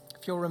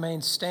if you'll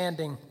remain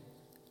standing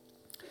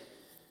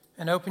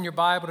and open your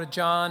Bible to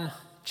John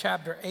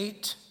chapter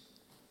 8,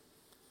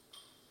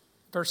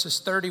 verses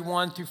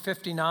 31 through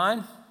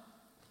 59.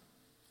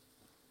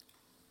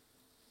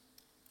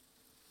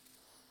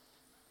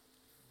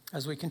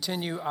 As we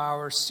continue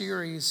our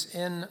series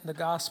in the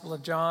Gospel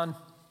of John,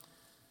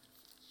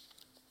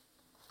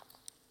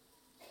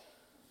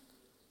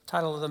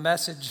 title of the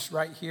message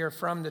right here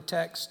from the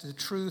text, "The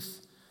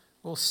Truth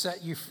Will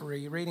Set You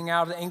Free." Reading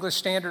out of the English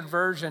Standard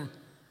Version,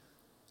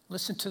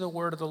 listen to the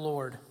word of the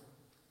Lord.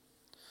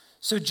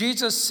 So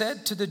Jesus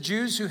said to the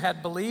Jews who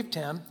had believed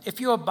him,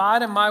 "If you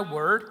abide in my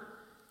word,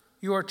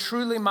 you are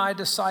truly my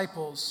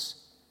disciples,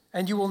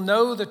 and you will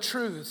know the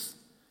truth,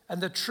 and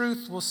the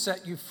truth will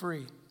set you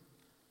free."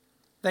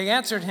 They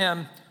answered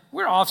him,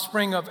 "We're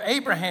offspring of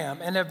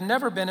Abraham and have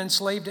never been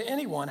enslaved to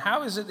anyone.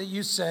 How is it that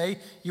you say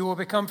you will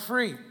become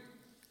free?"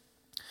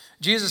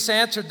 Jesus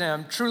answered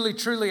them, "Truly,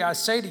 truly, I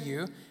say to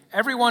you,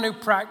 everyone who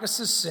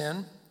practices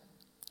sin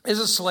is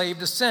a slave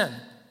to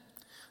sin.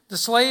 The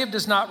slave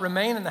does not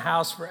remain in the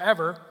house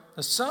forever.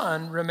 The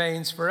Son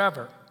remains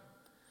forever.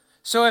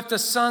 So if the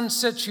Son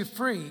sets you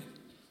free,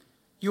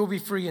 you will be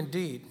free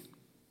indeed.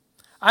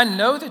 I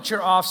know that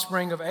you're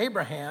offspring of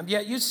Abraham,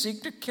 yet you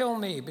seek to kill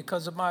me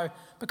because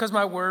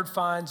my word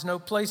finds no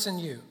place in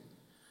you.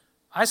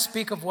 I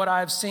speak of what I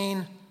have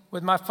seen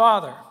with my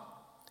Father,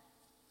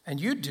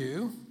 and you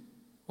do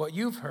what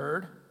you've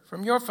heard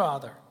from your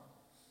father."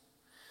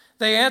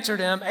 They answered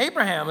him,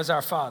 "Abraham is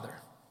our father."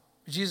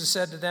 Jesus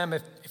said to them,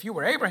 if you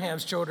were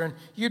Abraham's children,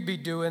 you'd be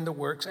doing the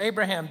works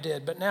Abraham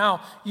did. But now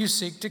you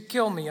seek to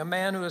kill me, a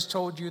man who has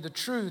told you the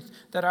truth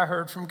that I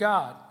heard from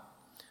God.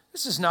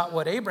 This is not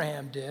what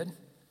Abraham did.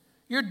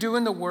 You're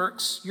doing the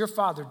works your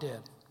father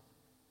did."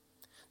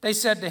 They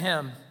said to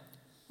him,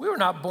 "We were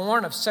not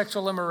born of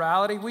sexual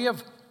immorality. We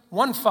have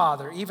one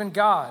Father, even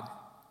God."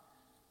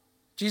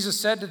 Jesus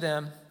said to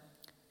them,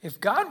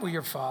 "If God were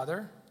your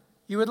Father,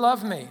 you would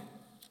love me,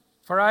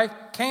 for I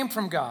came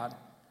from God,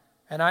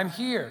 and I'm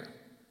here.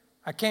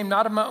 I came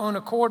not of my own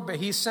accord, but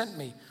he sent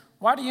me.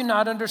 Why do you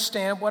not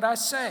understand what I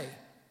say?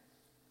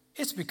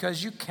 It's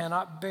because you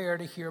cannot bear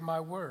to hear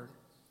my word.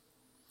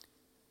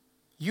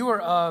 You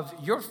are of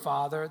your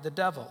father, the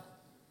devil,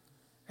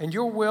 and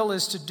your will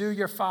is to do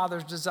your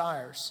father's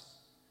desires.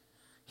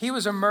 He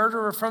was a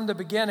murderer from the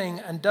beginning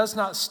and does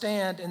not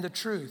stand in the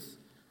truth,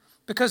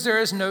 because there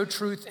is no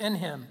truth in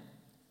him.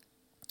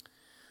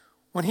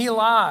 When he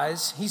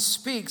lies, he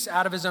speaks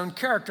out of his own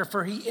character,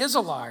 for he is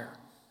a liar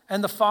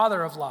and the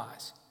father of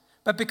lies.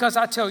 But because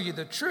I tell you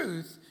the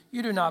truth,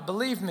 you do not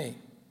believe me.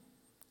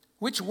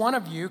 Which one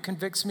of you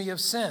convicts me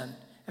of sin?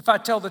 If I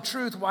tell the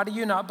truth, why do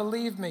you not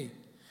believe me?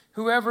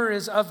 Whoever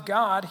is of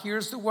God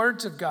hears the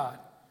words of God.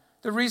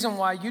 The reason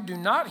why you do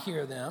not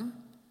hear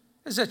them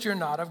is that you're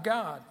not of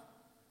God."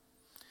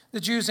 The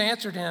Jews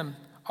answered him,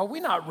 "Are we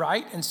not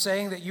right in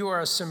saying that you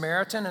are a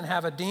Samaritan and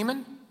have a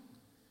demon?"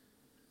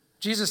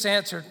 Jesus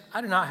answered,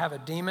 "I do not have a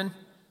demon,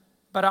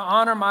 but I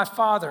honor my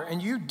Father,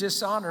 and you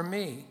dishonor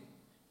me.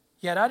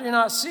 Yet I do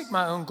not seek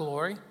my own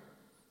glory.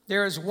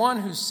 There is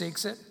one who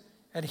seeks it,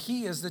 and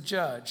he is the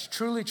judge.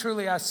 Truly,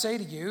 truly, I say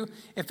to you,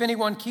 if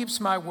anyone keeps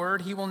my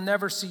word, he will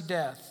never see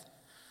death."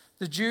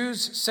 The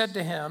Jews said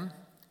to him,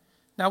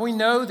 "Now we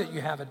know that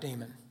you have a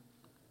demon.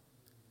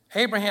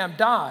 Abraham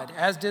died,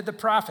 as did the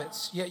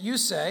prophets. Yet you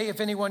say, if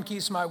anyone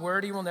keeps my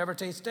word, he will never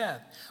taste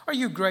death. Are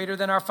you greater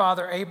than our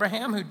father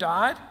Abraham, who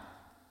died?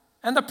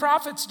 And the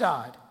prophets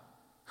died.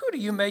 Who do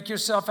you make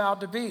yourself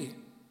out to be?"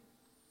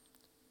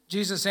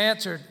 Jesus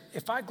answered,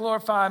 "If I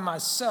glorify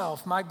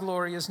myself, my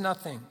glory is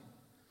nothing.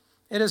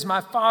 It is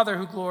my Father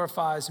who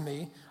glorifies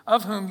me,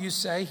 of whom you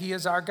say he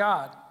is our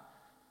God.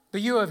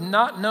 But you have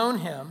not known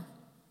him.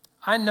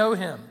 I know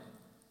him.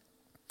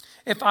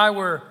 If I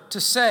were to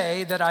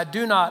say that I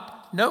do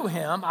not know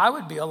him, I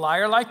would be a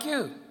liar like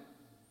you.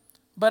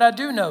 But I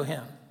do know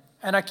him,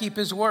 and I keep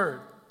his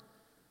word.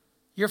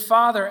 Your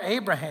father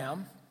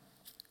Abraham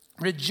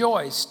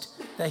rejoiced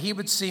that he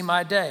would see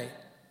my day.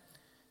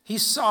 He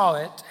saw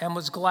it and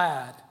was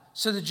glad."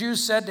 So the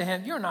Jews said to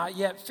him, "You're not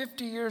yet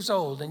 50 years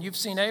old, and you've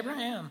seen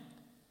Abraham?"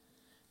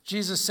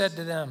 Jesus said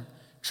to them,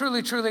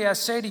 "Truly, truly, I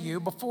say to you,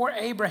 before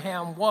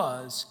Abraham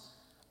was,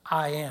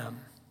 I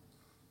am."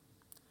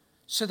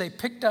 So they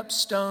picked up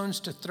stones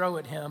to throw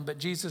at him, but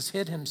Jesus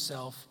hid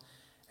himself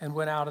and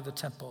went out of the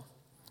temple.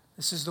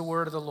 This is the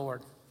word of the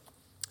Lord.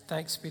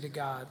 Thanks be to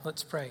God.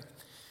 Let's pray.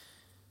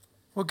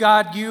 Well,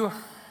 God, your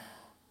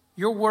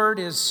word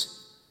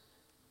is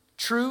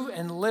true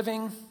and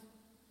living.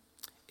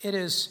 It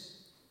is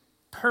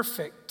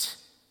perfect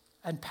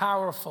and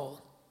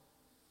powerful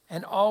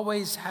and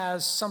always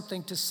has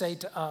something to say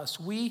to us.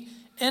 We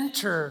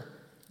enter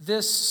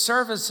this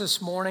service this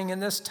morning, in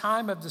this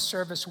time of the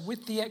service,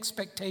 with the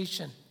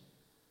expectation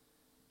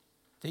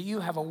that you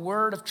have a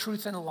word of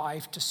truth and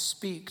life to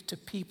speak to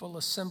people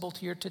assembled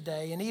here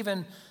today, and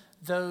even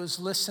those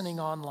listening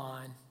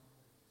online.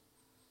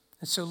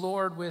 And so,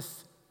 Lord,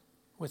 with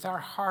our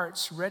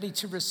hearts ready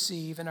to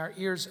receive and our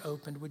ears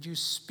opened, would you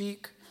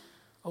speak,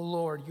 O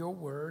Lord, your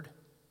word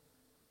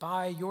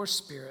by your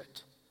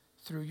Spirit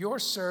through your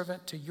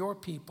servant to your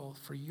people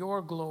for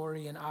your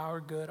glory and our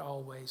good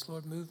always.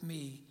 Lord, move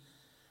me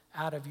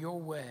out of your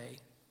way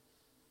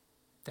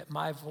that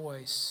my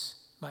voice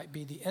might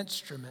be the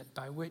instrument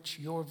by which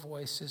your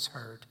voice is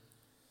heard.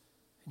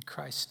 In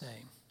Christ's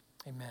name,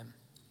 amen.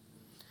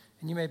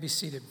 And you may be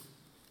seated.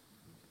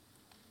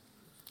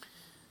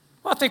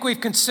 Well, I think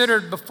we've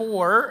considered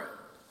before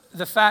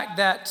the fact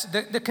that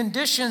the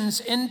conditions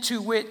into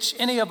which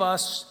any of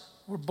us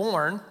were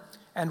born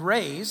and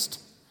raised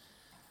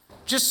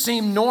just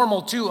seem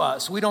normal to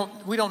us. We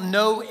don't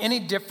know any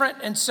different,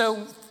 and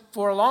so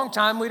for a long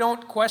time we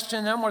don't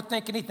question them or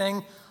think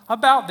anything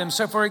about them.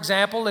 So, for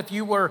example, if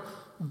you were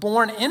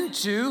born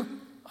into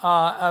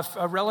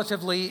a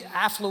relatively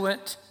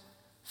affluent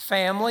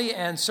family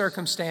and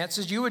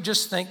circumstances, you would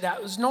just think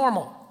that was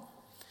normal.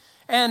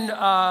 And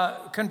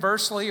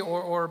conversely,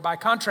 or by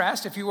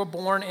contrast, if you were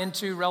born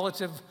into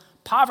relative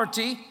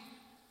poverty,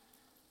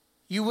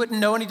 you wouldn't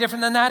know any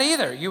different than that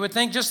either. You would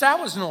think just that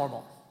was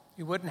normal.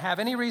 You wouldn't have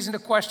any reason to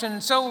question.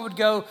 And so it would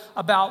go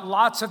about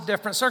lots of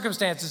different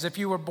circumstances. If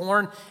you were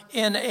born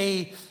in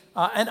an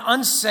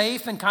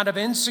unsafe and kind of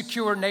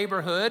insecure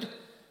neighborhood,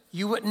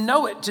 you wouldn't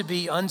know it to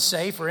be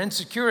unsafe or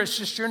insecure. It's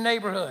just your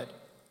neighborhood.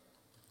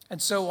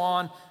 And so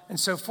on and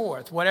so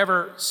forth.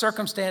 Whatever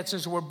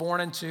circumstances we're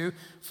born into,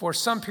 for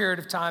some period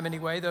of time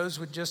anyway, those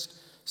would just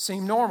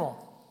seem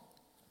normal.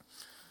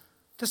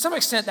 To some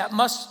extent, that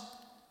must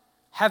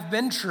have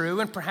been true,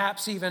 and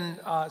perhaps even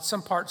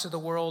some parts of the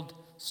world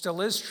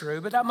still is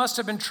true, but that must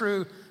have been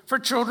true for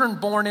children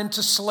born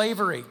into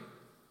slavery.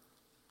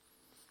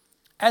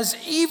 As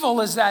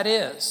evil as that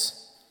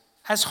is,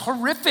 as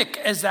horrific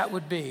as that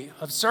would be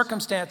of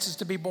circumstances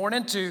to be born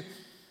into,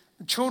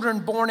 children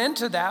born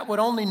into that would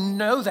only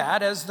know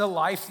that as the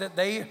life that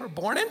they are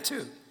born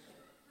into.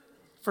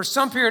 For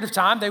some period of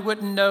time, they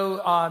wouldn't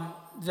know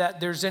that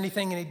there's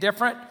anything any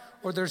different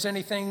or there's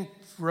anything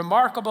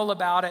remarkable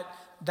about it.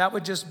 That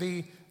would just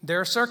be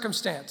their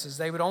circumstances.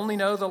 They would only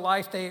know the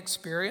life they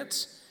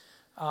experience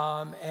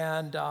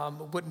and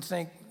wouldn't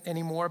think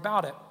any more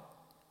about it.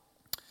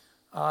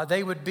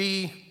 They would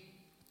be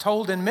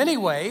told in many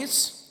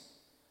ways,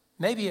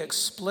 maybe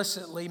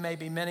explicitly,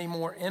 maybe many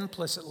more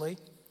implicitly,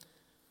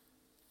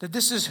 that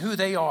this is who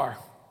they are,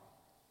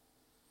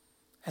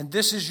 and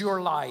this is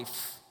your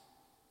life.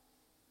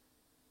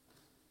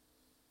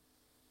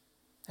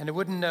 And they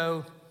wouldn't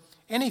know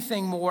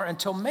anything more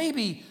until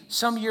maybe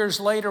some years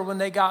later when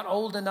they got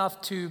old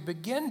enough to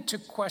begin to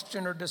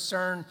question or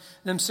discern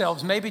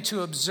themselves, maybe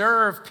to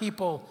observe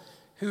people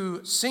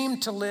who seem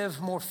to live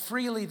more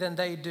freely than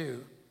they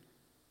do,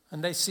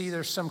 and they see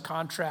there's some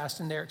contrast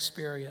in their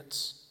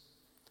experience.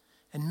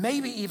 And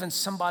maybe even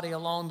somebody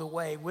along the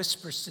way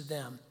whispers to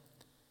them,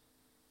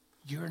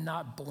 "You're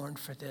not born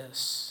for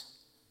this.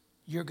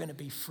 You're going to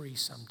be free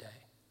someday."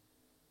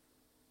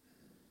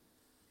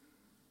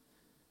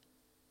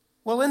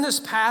 Well, in this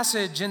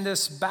passage, in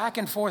this back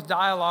and forth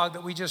dialogue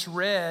that we just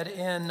read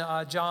in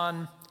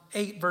John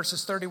 8,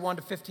 verses 31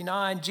 to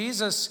 59,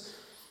 Jesus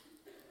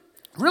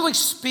really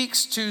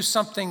speaks to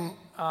something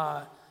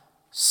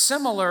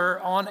similar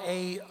on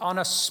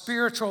a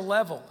spiritual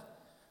level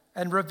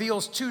and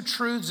reveals two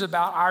truths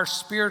about our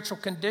spiritual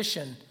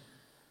condition,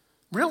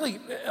 really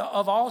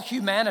of all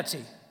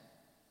humanity.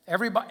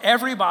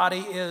 Everybody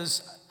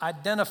is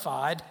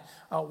identified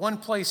one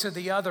place or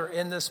the other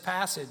in this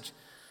passage.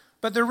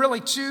 But there are really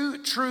two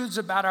truths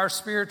about our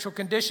spiritual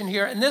condition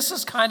here. And this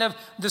is kind of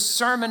the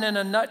sermon in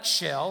a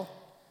nutshell.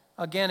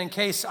 Again, in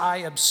case I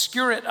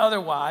obscure it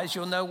otherwise,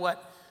 you'll know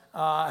what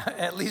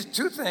at least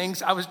two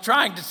things I was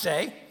trying to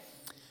say.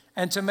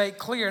 And to make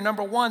clear,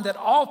 number one, that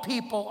all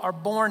people are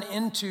born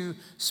into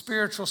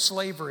spiritual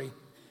slavery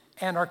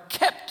and are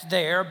kept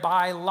there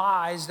by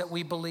lies that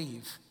we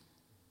believe.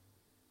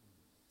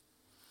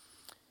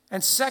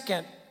 And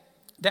second,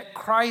 that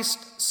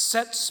Christ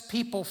sets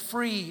people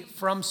free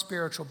from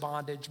spiritual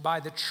bondage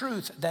by the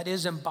truth that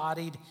is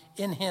embodied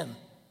in him.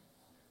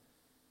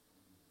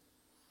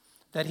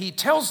 That he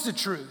tells the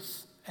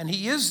truth, and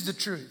he is the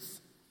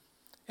truth.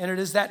 And it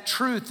is that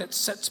truth that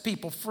sets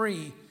people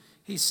free,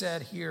 he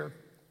said here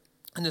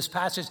in this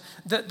passage.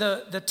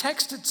 The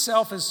text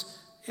itself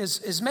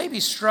is maybe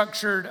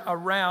structured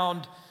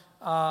around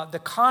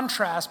the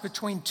contrast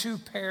between two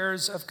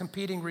pairs of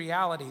competing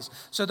realities.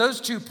 So those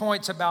 2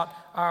 points about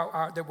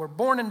that we're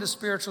born into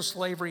spiritual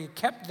slavery,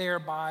 kept there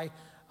by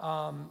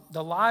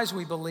the lies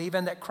we believe,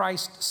 and that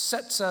Christ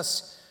sets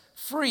us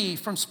free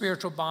from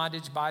spiritual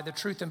bondage by the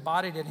truth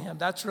embodied in him.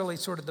 That's really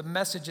sort of the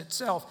message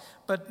itself.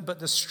 But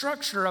the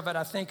structure of it,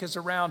 I think, is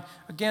around,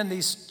 again,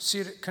 these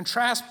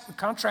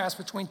contrast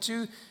between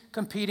two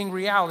competing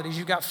realities.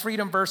 You've got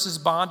freedom versus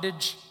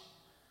bondage,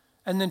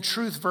 and then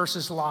truth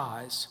versus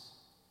lies.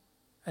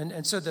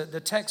 And so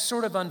the text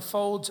sort of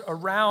unfolds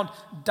around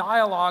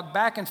dialogue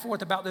back and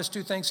forth about those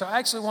two things. So I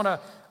actually want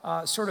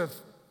to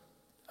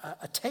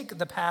take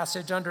the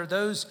passage under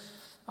those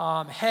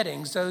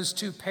headings, those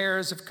two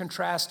pairs of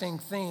contrasting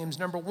themes.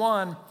 Number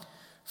one,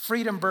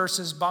 freedom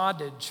versus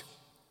bondage.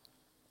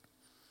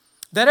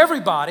 That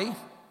everybody,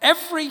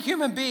 every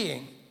human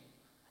being,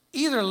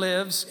 either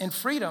lives in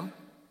freedom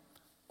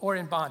or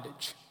in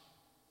bondage.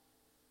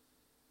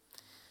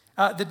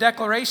 The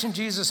declaration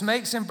Jesus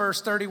makes in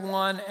verse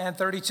 31 and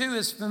 32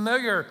 is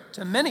familiar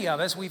to many of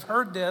us. We've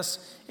heard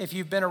this if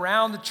you've been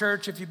around the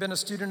church, if you've been a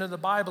student of the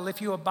Bible. If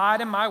you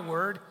abide in my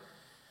word,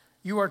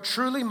 you are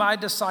truly my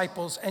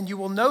disciples, and you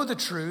will know the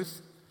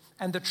truth,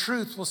 and the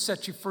truth will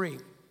set you free.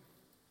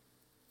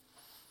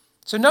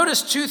 So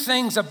notice two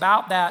things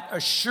about that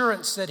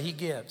assurance that he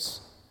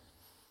gives.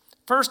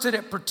 First, that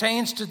it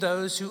pertains to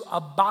those who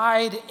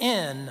abide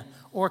in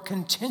or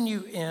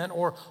continue in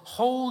or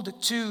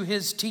hold to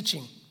his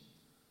teaching.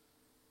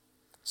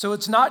 So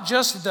it's not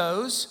just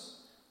those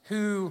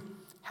who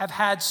have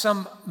had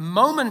some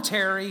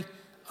momentary,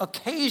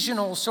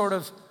 occasional sort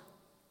of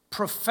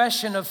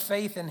profession of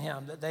faith in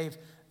him, that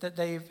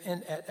they've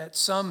at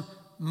some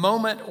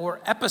moment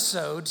or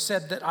episode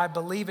said that I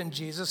believe in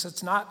Jesus.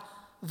 It's not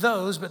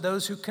those, but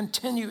those who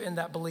continue in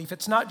that belief.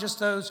 It's not just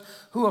those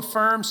who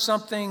affirm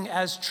something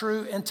as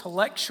true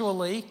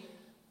intellectually,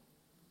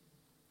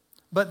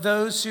 but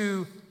those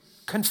who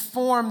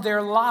conform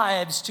their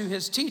lives to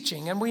his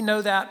teaching. And we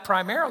know that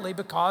primarily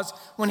because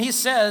when he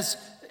says,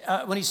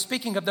 when he's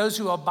speaking of those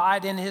who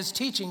abide in his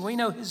teaching, we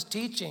know his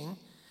teaching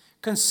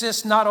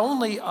consists not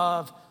only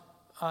of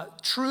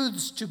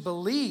truths to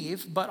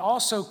believe, but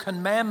also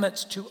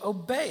commandments to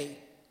obey.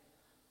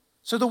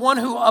 So the one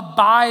who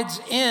abides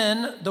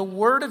in the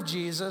word of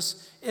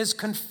Jesus is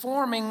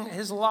conforming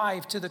his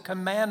life to the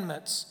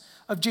commandments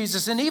of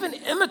Jesus and even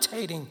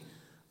imitating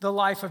the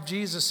life of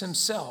Jesus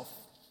himself.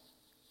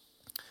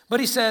 But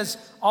he says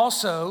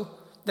also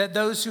that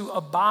those who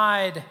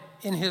abide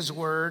in his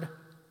word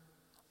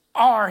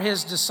are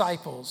his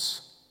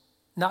disciples,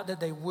 not that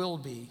they will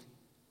be.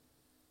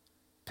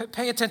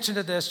 Pay attention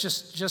to this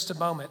just a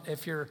moment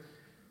if you're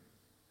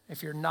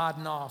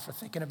nodding off or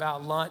thinking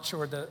about lunch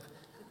or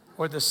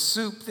the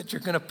soup that you're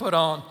going to put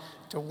on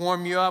to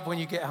warm you up when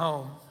you get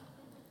home.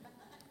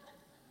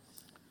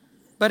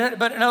 But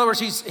in other words,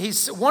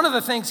 he's one of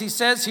the things he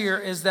says here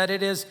is that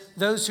it is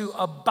those who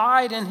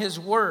abide in his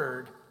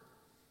word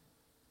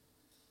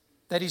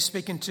that he's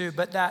speaking to,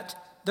 but that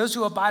those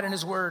who abide in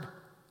his word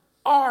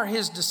are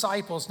his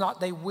disciples, not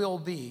they will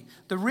be.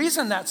 The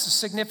reason that's a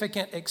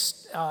significant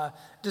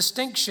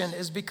distinction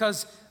is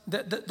because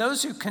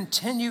those who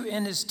continue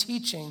in his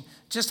teaching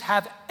just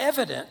have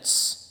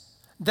evidence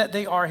that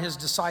they are his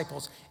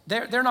disciples. They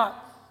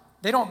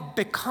don't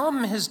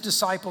become his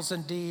disciples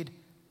indeed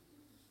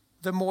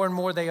the more and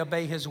more they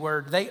obey his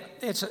word.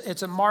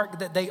 It's a mark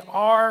that they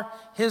are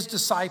his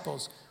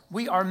disciples.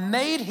 We are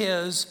made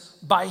his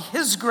by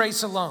his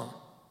grace alone.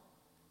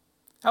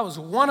 That was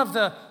one of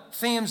the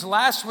themes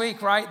last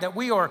week, right? That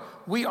we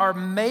are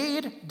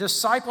made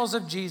disciples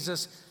of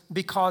Jesus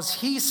because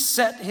he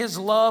set his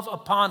love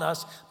upon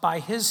us by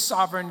his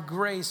sovereign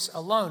grace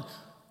alone.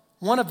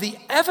 One of the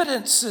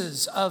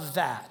evidences of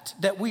that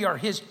we are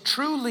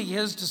truly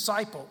his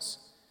disciples,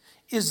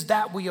 is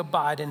that we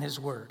abide in his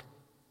word.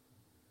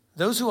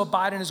 Those who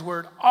abide in his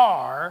word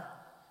are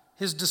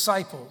his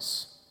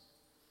disciples.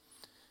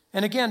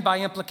 And again, by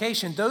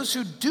implication, those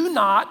who do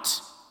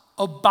not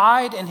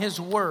abide in his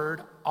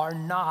word are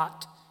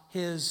not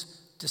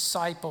his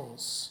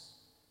disciples.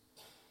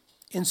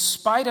 In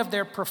spite of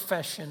their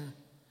profession,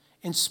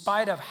 in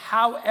spite of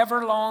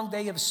however long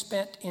they have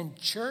spent in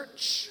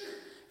church,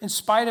 in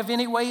spite of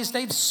any ways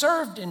they've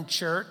served in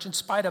church, in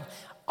spite of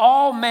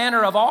all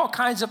manner of all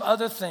kinds of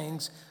other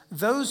things,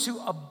 those who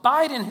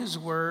abide in his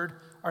word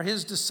are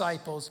his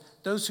disciples.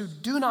 Those who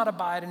do not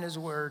abide in his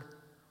word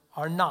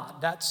are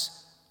not.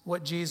 That's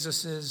what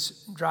Jesus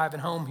is driving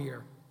home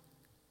here.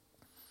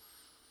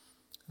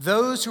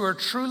 Those who are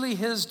truly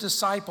his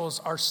disciples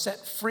are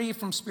set free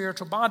from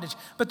spiritual bondage.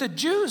 But the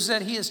Jews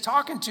that he is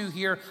talking to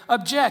here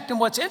object. And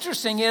what's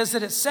interesting is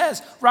that it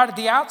says right at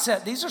the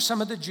outset, these are some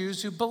of the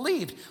Jews who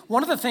believed.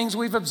 One of the things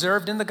we've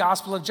observed in the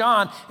Gospel of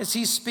John is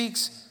he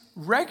speaks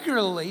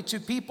regularly to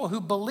people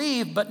who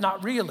believe, but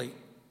not really.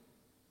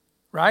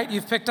 Right?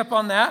 You've picked up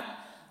on that?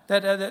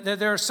 That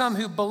there are some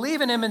who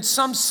believe in him in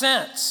some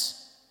sense,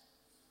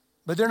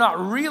 but they're not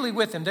really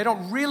with him. They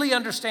don't really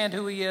understand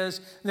who he is.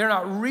 They're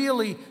not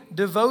really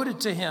devoted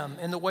to him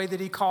in the way that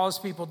he calls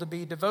people to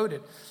be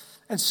devoted.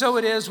 And so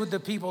it is with the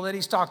people that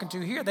he's talking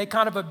to here. They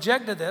kind of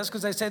object to this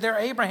because they say they're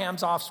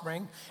Abraham's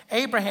offspring.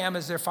 Abraham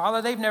is their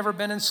father. They've never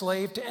been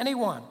enslaved to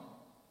anyone.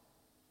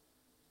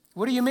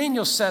 What do you mean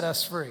you'll set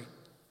us free?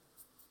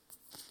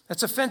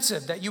 That's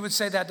offensive that you would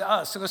say that to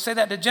us. So go say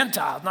that to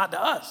Gentiles, not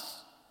to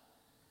us.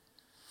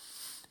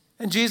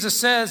 And Jesus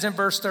says in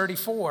verse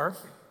 34,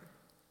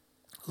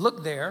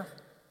 look there,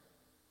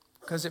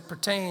 because it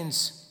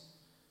pertains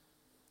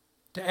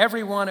to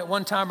everyone at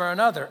one time or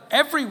another.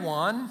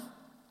 Everyone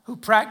who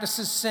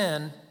practices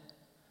sin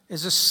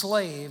is a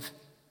slave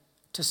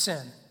to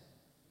sin.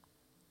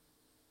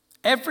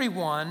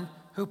 Everyone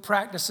who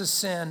practices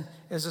sin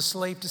is a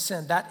slave to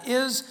sin. That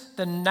is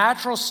the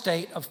natural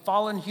state of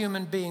fallen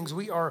human beings.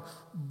 We are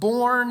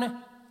born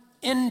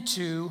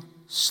into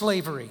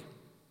slavery.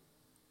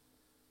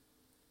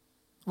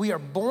 We are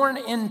born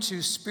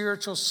into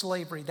spiritual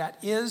slavery. That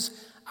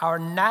is our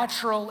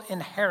natural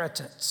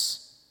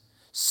inheritance.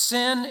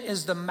 Sin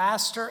is the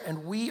master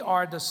and we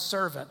are the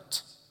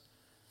servant.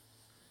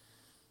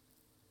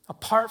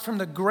 Apart from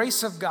the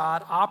grace of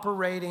God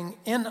operating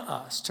in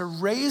us to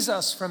raise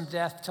us from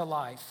death to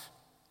life,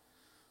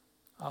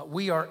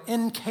 we are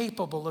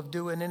incapable of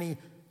doing any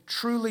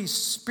truly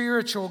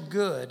spiritual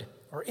good,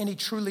 or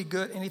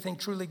anything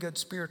truly good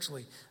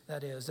spiritually,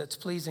 that's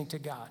pleasing to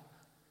God.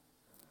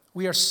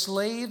 We are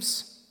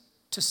slaves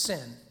to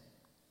sin,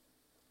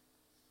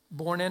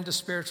 born into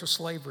spiritual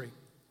slavery.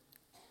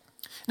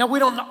 Now, we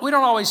don't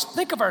always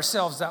think of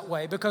ourselves that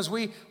way, because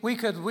we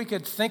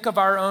could think of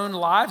our own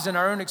lives and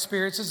our own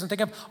experiences and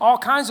think of all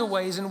kinds of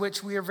ways in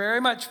which we are very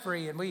much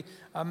free and we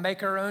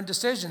make our own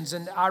decisions.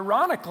 And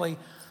ironically,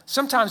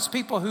 sometimes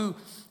people who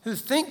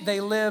think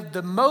they live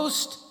the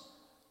most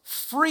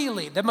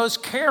freely, the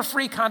most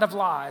carefree kind of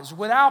lives,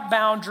 without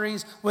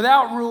boundaries,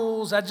 without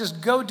rules, I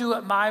just go do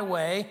it my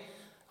way,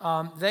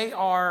 they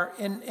are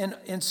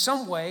in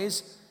some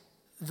ways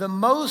the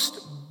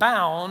most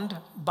bound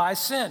by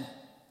sin,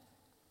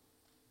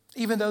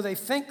 even though they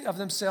think of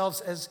themselves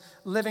as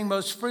living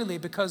most freely,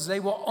 because they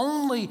will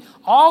only,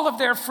 all of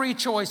their free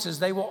choices,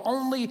 they will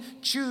only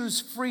choose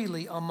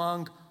freely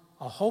among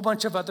a whole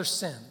bunch of other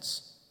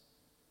sins.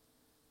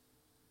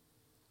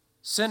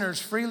 Sinners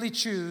freely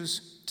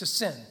choose to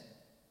sin.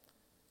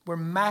 We're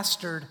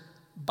mastered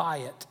by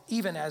it,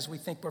 even as we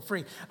think we're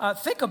free.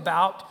 Think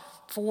about,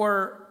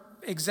 for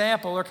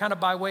example, or kind of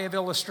by way of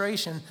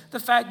illustration, the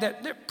fact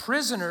that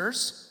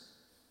prisoners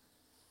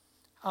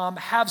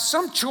have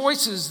some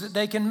choices that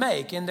they can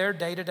make in their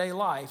day-to-day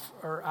life.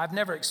 Or I've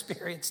never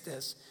experienced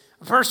this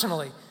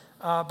personally.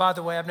 By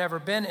the way, I've never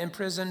been in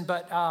prison,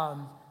 but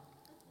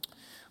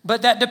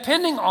that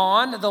depending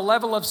on the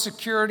level of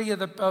security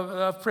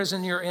of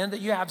prison you're in,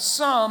 that you have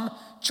some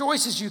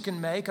choices you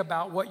can make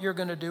about what you're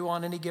going to do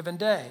on any given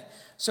day.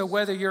 So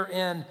whether you're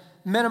in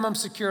minimum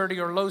security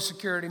or low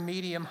security,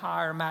 medium,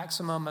 high, or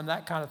maximum, and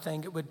that kind of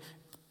thing, it would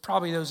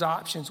probably, those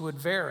options would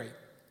vary.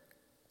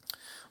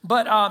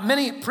 But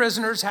many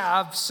prisoners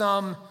have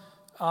some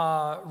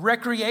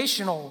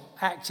recreational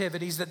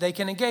activities that they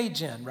can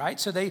engage in, right?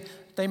 So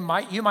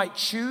you might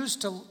choose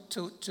to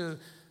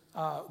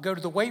go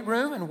to the weight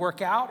room and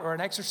work out, or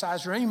an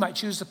exercise room. You might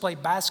choose to play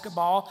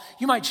basketball.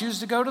 You might choose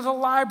to go to the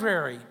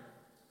library,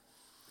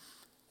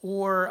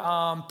 or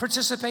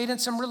participate in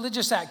some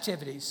religious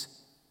activities.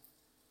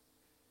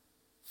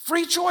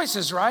 Free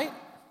choices, right?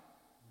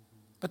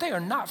 But they are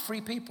not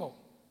free people.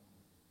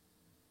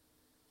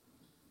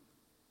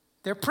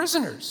 They're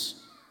prisoners,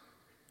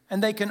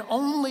 and they can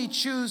only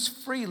choose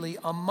freely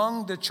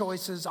among the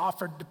choices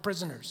offered to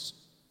prisoners.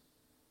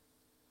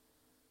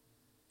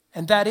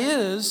 And that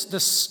is the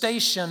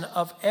station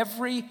of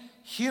every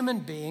human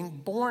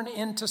being born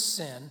into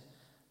sin,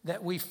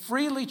 that we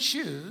freely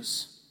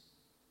choose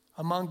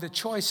among the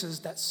choices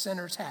that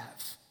sinners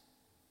have.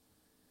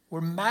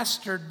 We're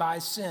mastered by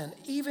sin,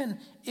 even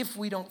if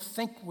we don't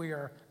think we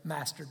are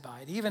mastered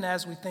by it, even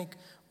as we think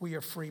we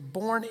are free,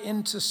 born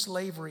into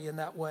slavery in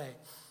that way.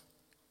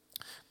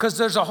 Because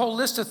there's a whole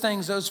list of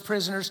things those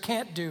prisoners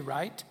can't do,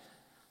 right?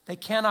 They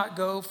cannot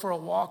go for a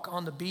walk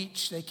on the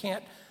beach.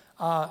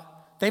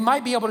 They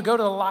might be able to go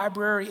to the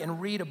library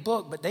and read a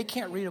book, but they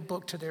can't read a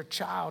book to their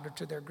child or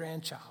to their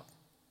grandchild.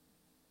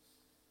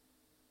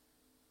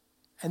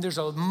 And there's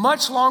a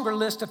much longer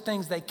list of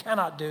things they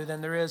cannot do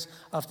than there is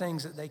of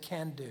things that they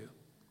can do.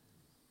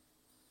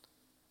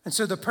 And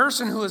so the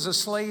person who is a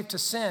slave to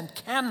sin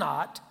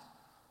cannot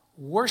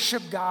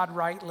worship God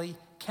rightly,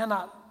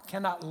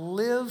 cannot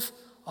live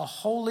a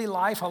holy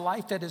life, a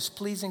life that is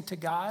pleasing to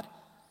God,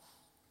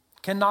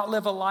 cannot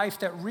live a life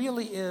that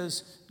really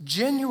is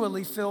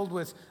genuinely filled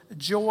with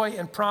joy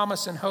and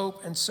promise and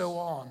hope and so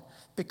on.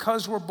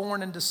 Because we're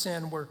born into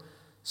sin, we're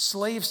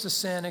slaves to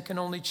sin and can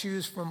only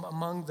choose from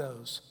among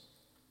those.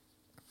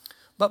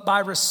 But by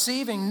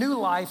receiving new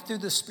life through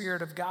the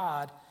Spirit of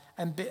God,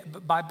 and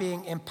by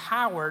being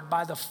empowered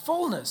by the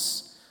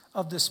fullness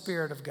of the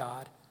Spirit of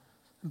God,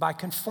 by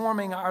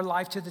conforming our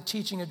life to the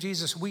teaching of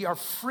Jesus, we are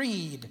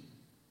freed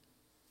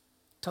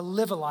to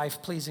live a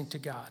life pleasing to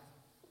God.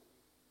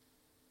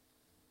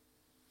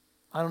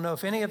 I don't know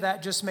if any of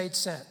that just made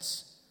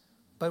sense,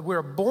 but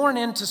we're born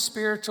into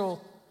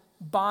spiritual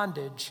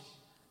bondage,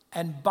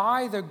 and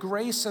by the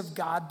grace of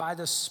God, by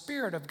the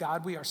Spirit of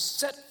God, we are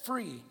set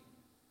free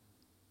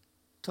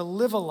to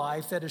live a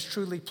life that is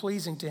truly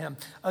pleasing to Him.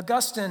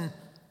 Augustine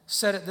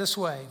said it this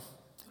way: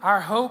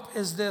 our hope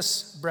is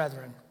this,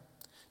 brethren,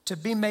 to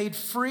be made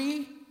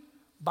free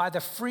by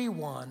the free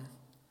one,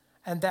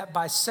 and that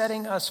by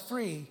setting us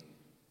free,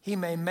 He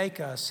may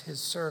make us His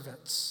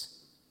servants.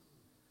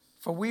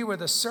 For we were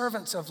the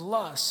servants of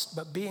lust,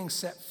 but being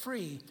set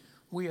free,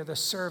 we are the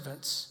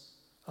servants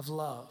of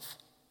love.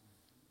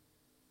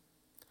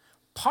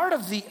 Part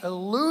of the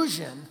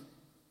illusion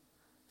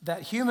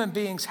that human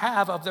beings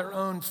have of their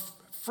own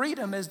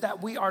freedom is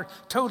that we are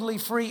totally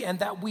free and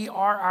that we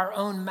are our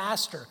own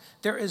master.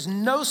 There is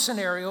no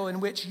scenario in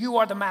which you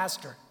are the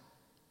master.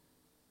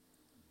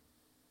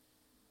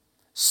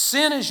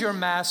 Sin is your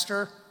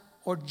master,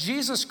 or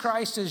Jesus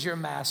Christ is your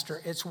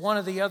master. It's one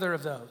or the other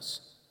of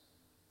those.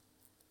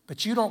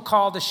 But you don't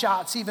call the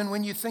shots even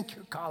when you think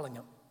you're calling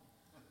them.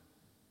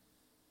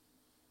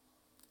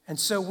 And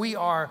so we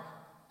are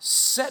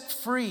set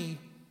free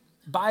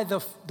by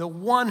the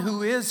one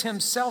who is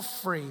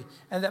himself free,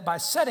 and that by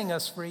setting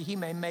us free, he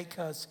may make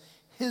us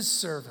his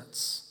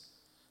servants.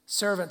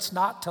 Servants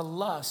not to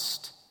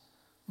lust,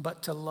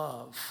 but to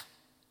love.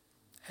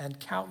 And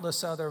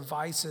countless other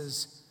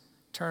vices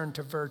turn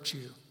to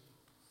virtue.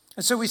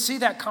 And so we see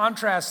that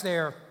contrast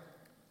there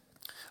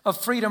of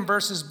freedom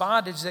versus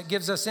bondage that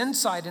gives us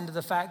insight into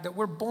the fact that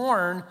we're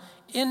born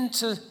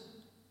into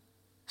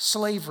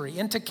slavery,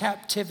 into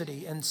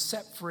captivity, and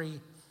set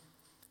free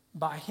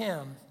by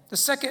him. The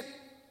second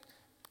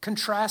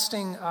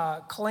contrasting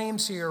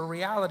claims here,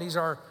 realities,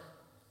 are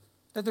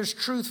that there's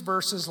truth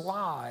versus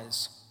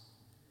lies.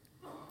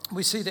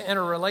 We see the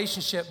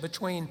interrelationship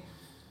between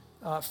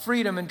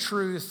freedom and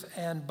truth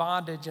and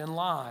bondage and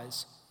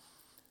lies.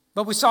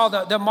 But we saw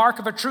the mark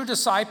of a true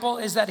disciple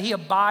is that he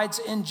abides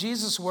in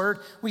Jesus' word.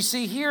 We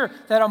see here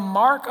that a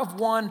mark of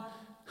one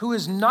who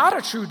is not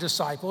a true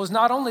disciple is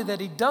not only that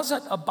he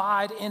doesn't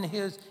abide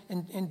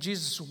in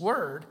Jesus'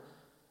 word,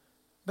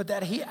 but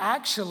that he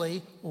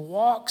actually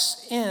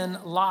walks in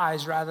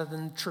lies rather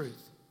than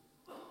truth.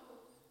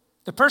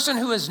 The person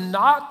who is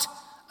not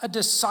a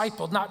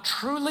disciple, not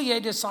truly a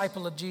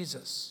disciple of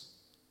Jesus.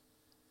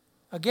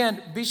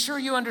 Again, be sure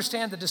you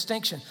understand the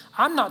distinction.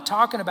 I'm not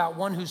talking about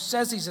one who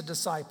says he's a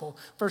disciple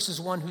versus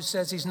one who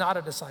says he's not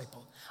a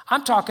disciple.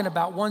 I'm talking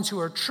about ones who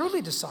are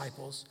truly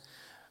disciples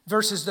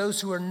versus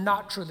those who are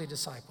not truly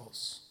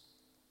disciples.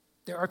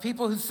 There are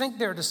people who think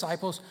they're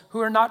disciples who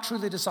are not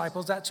truly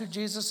disciples. That's who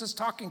Jesus is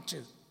talking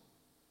to.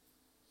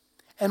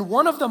 And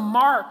one of the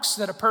marks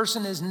that a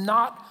person is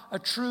not a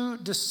true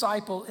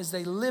disciple is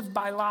they live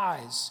by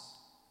lies,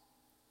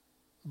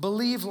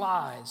 believe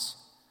lies.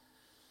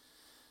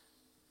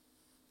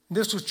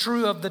 This was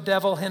true of the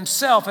devil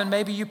himself, and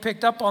maybe you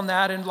picked up on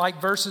that in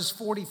like verses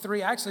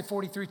 43, actually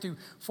 43 through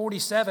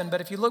 47. But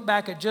if you look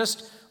back at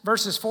just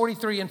verses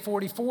 43 and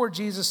 44,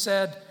 Jesus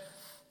said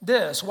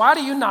this: "Why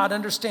do you not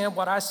understand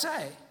what I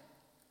say?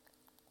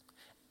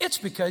 It's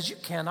because you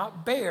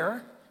cannot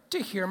bear to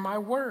hear my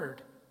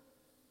word.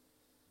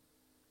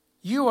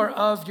 You are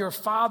of your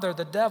father,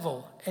 the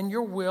devil, and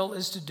your will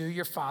is to do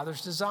your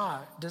father's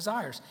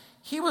desires.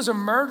 He was a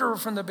murderer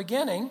from the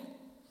beginning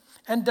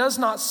and does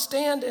not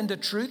stand in the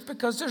truth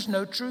because there's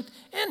no truth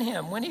in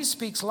him. When he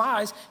speaks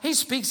lies, he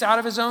speaks out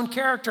of his own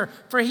character,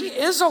 for he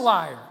is a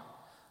liar,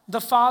 the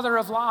father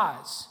of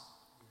lies."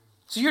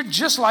 So you're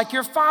just like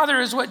your father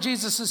is what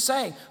Jesus is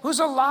saying, who's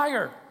a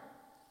liar.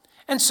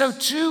 And so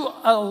to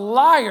a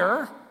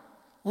liar,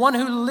 one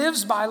who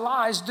lives by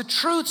lies, the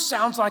truth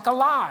sounds like a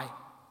lie.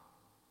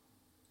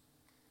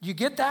 You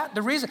get that?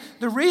 The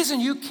reason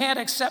you can't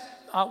accept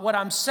what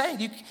I'm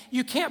saying,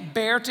 you can't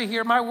bear to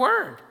hear my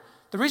word.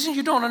 The reason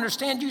you don't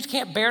understand, you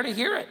can't bear to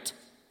hear it.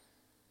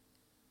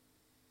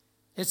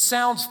 It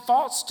sounds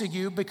false to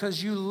you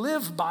because you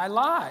live by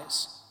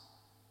lies.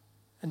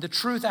 And the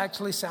truth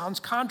actually sounds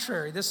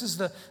contrary. This is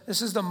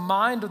the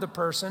mind of the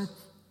person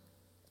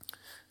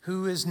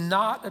who is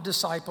not a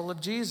disciple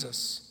of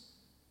Jesus,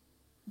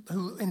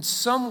 who in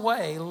some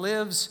way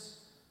lives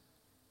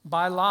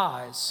by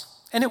lies.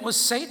 And it was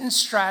Satan's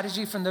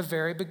strategy from the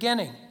very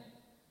beginning.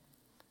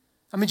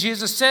 I mean,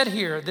 Jesus said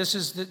here, this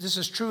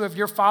is true of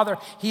your father.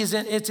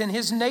 It's in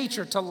his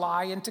nature to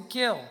lie and to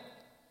kill.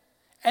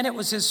 And it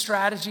was his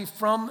strategy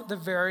from the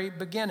very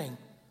beginning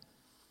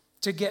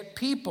to get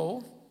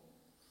people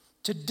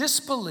to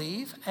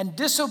disbelieve and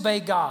disobey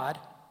God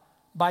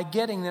by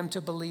getting them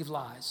to believe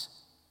lies.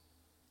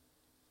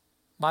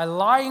 By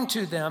lying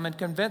to them and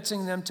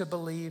convincing them to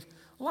believe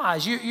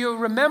lies. You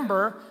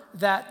remember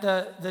that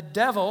the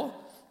devil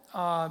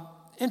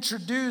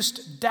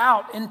introduced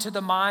doubt into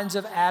the minds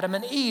of Adam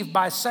and Eve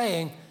by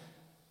saying,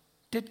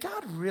 "Did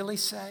God really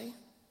say?"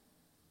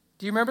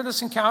 Do you remember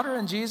this encounter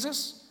in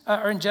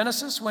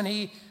Genesis when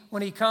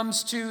he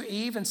comes to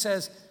Eve and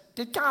says,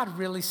 "Did God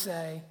really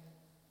say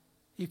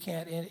you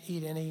can't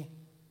eat any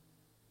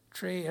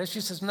tree?" And she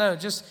says, "No,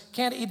 just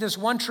can't eat this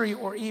one tree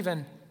or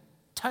even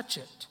touch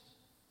it."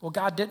 Well,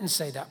 God didn't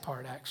say that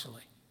part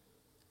actually.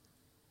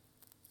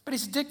 But he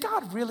said, "Did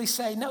God really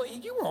say, no,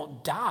 you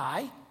won't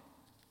die?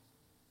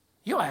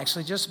 You'll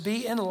actually just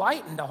be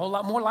enlightened a whole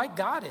lot more like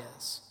God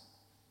is."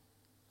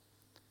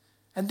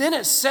 And then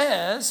it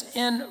says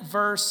in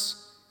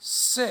verse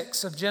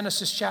 6 of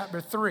Genesis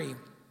chapter 3,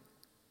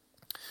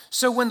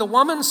 "So when the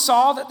woman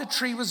saw that the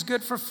tree was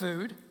good for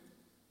food,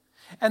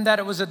 and that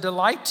it was a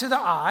delight to the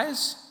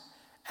eyes,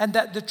 and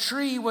that the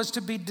tree was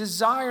to be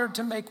desired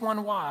to make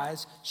one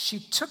wise, she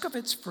took of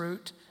its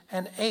fruit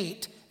and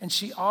ate, and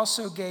she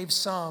also gave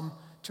some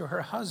to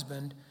her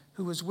husband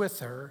who was with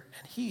her,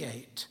 and he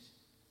ate."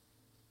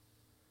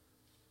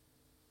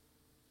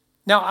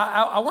 Now,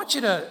 I want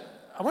you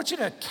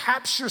to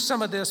capture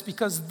some of this,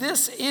 because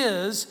this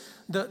is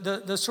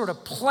the sort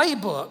of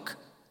playbook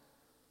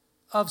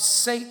of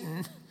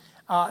Satan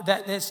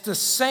that it's the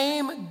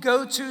same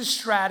go-to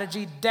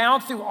strategy down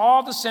through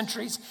all the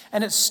centuries,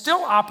 and it's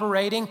still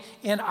operating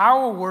in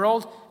our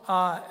world.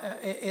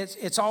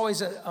 It's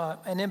always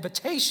an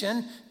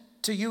invitation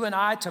to you and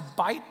I to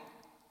bite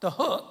the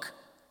hook,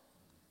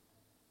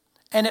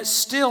 and it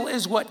still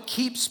is what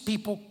keeps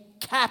people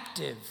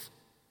captive.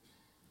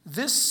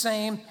 This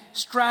same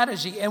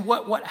strategy. And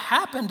what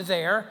happened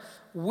there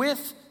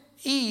with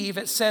Eve,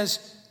 it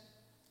says,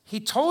 he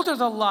told her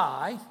the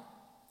lie,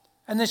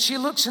 and then she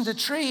looks in the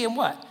tree, and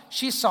what?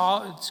 She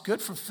saw it's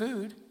good for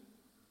food.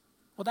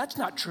 Well, that's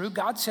not true.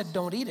 God said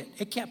don't eat it.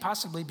 It can't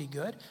possibly be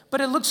good.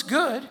 But it looks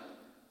good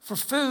for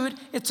food.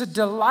 It's a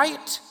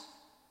delight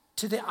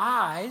to the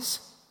eyes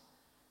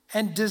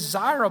and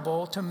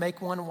desirable to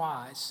make one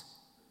wise.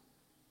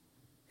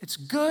 It's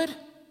good.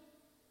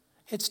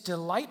 It's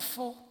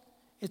delightful.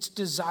 It's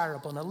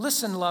desirable. Now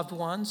listen, loved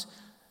ones.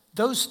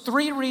 Those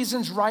three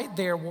reasons right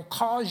there will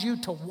cause you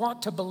to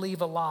want to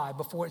believe a lie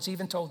before it's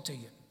even told to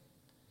you.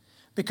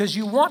 Because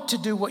you want to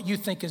do what you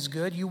think is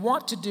good, you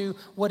want to do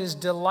what is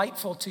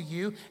delightful to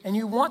you, and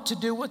you want to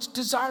do what's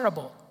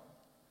desirable.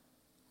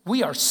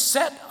 We are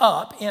set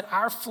up in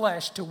our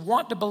flesh to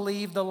want to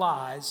believe the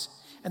lies,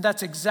 and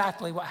that's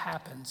exactly what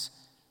happens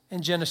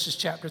in Genesis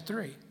chapter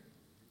 3.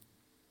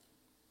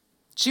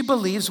 She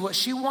believes what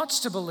she wants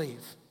to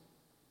believe.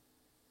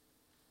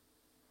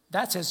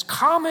 That's as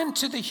common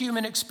to the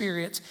human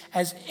experience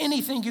as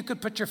anything you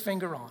could put your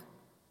finger on.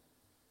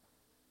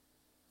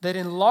 That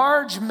in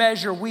large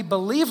measure we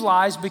believe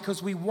lies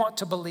because we want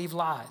to believe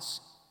lies.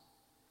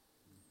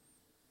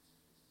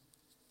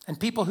 And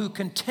people who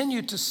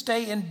continue to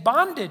stay in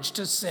bondage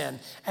to sin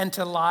and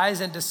to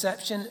lies and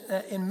deception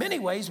in many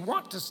ways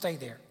want to stay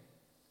there.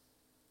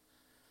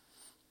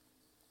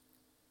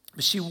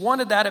 But she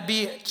wanted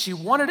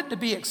it to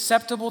be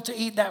acceptable to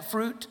eat that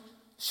fruit,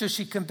 so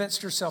she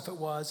convinced herself it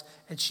was,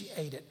 and she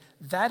ate it.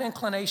 That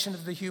inclination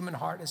of the human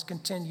heart has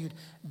continued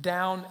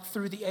down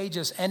through the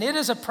ages, and it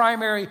is a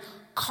primary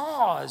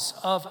cause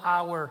of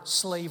our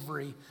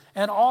slavery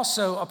and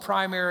also a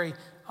primary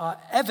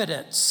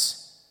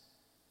evidence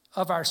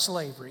of our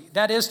slavery.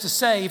 That is to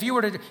say, if you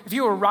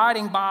were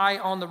riding by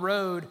on the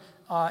road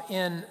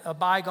in a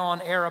bygone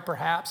era,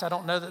 perhaps, I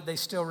don't know that they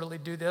still really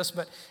do this,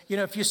 but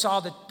if you saw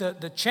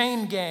the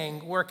chain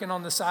gang working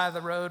on the side of the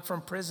road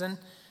from prison,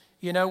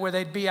 where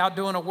they'd be out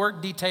doing a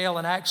work detail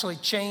and actually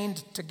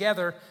chained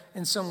together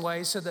in some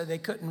way so that they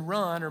couldn't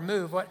run or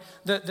move.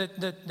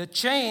 The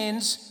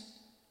chains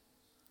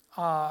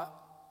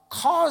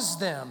cause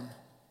them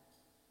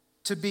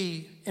to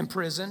be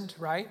imprisoned,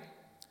 right?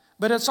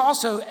 But it's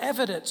also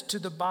evidence to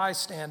the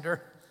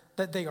bystander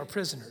that they are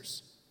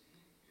prisoners.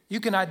 You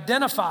can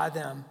identify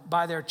them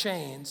by their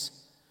chains,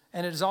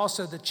 and it is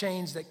also the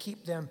chains that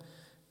keep them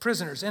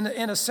prisoners. In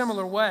a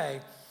similar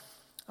way,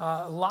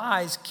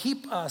 lies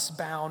keep us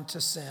bound to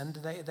sin.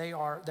 They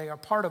are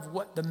part of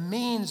what the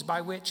means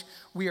by which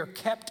we are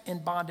kept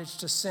in bondage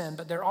to sin,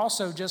 but they're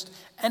also just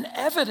an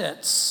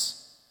evidence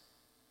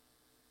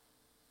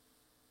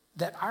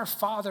that our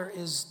father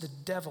is the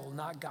devil,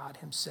 not God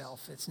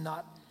himself. It's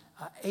not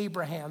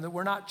Abraham, that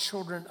we're not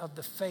children of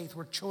the faith,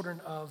 we're children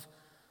of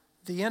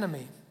the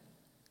enemy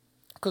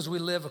because we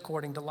live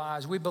according to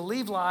lies. We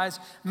believe lies.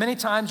 Many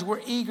times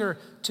we're eager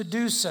to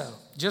do so,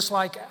 just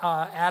like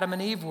Adam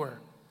and Eve were.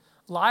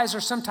 Lies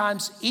are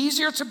sometimes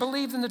easier to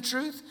believe than the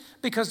truth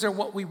because they're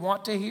what we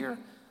want to hear.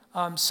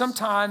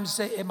 Sometimes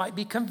it might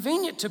be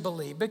convenient to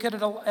believe because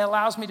it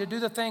allows me to do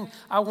the thing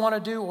I want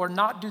to do or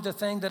not do the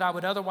thing that I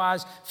would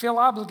otherwise feel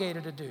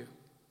obligated to do.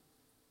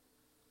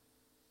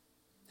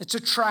 It's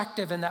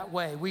attractive in that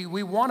way.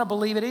 We want to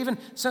believe it. Even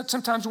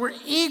sometimes we're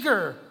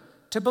eager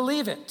to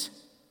believe it.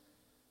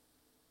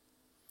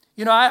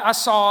 I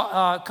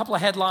saw a couple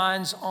of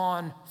headlines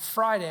on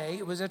Friday.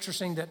 It was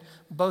interesting that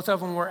both of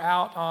them were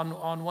out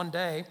on one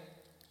day.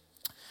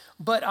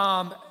 But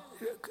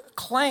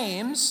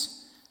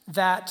claims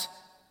that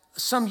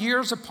some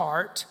years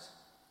apart,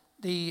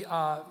 the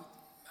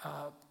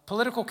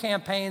political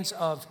campaigns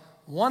of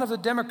one of the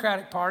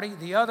Democratic Party,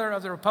 the other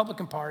of the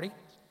Republican Party,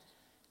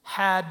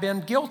 had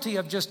been guilty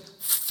of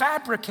just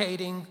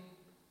fabricating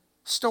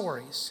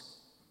stories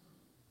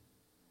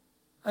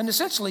and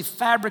essentially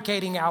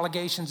fabricating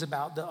allegations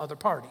about the other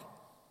party,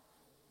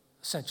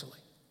 essentially.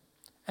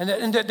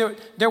 And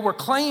there were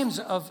claims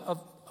of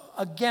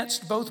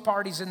against both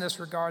parties in this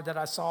regard that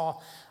I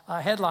saw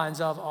headlines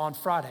of on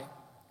Friday.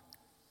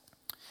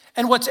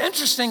 And what's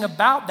interesting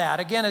about that,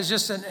 again, is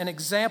just an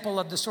example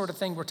of the sort of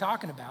thing we're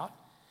talking about,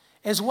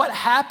 is what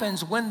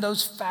happens when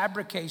those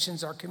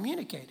fabrications are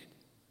communicated.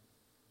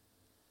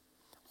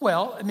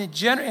 Well, in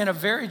a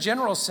very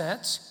general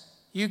sense,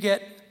 you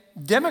get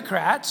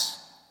Democrats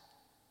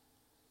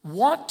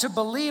want to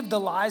believe the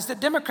lies that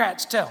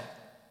Democrats tell.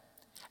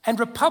 And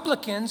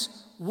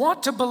Republicans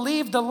want to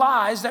believe the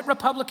lies that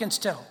Republicans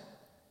tell.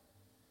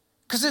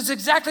 Because it's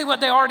exactly what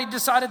they already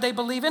decided they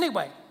believe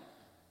anyway.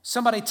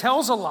 Somebody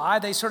tells a lie,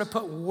 they sort of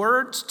put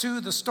words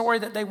to the story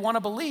that they want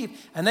to believe,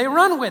 and they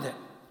run with it.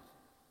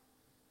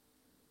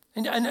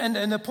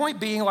 And the point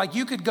being, like,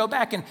 you could go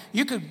back and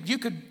you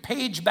could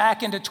page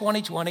back into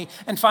 2020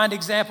 and find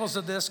examples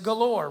of this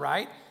galore,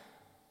 right?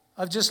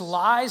 Of just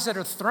lies that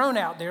are thrown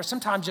out there,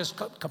 sometimes just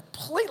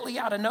completely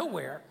out of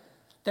nowhere,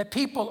 that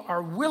people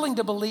are willing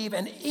to believe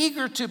and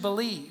eager to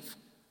believe.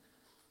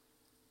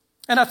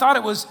 And I thought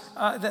it was,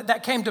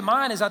 that came to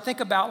mind as I think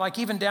about, like,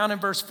 even down in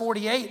verse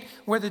 48,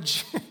 where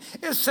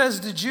it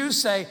says the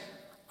Jews say,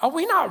 are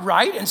we not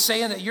right in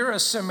saying that you're a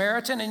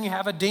Samaritan and you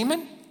have a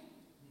demon?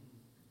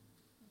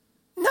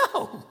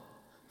 No,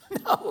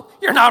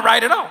 you're not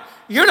right at all.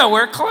 You're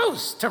nowhere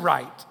close to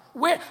right.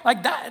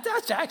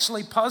 That's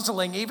actually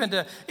puzzling even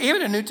to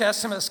New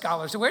Testament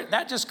scholars.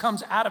 That just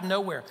comes out of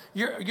nowhere.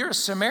 You're a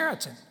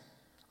Samaritan.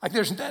 Like,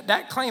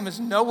 that claim is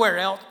nowhere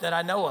else that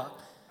I know of.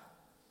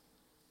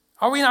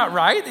 Are we not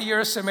right that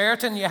you're a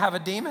Samaritan and you have a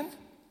demon?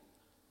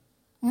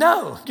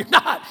 No, you're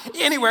not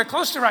anywhere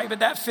close to right, but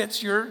that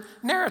fits your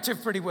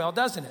narrative pretty well,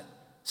 doesn't it?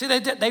 See,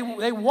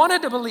 they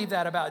wanted to believe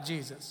that about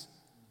Jesus.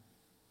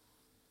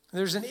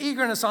 There's an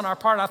eagerness on our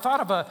part. I thought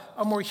of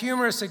a more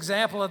humorous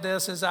example of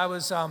this as I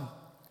was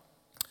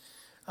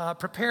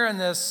preparing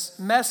this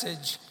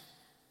message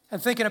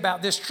and thinking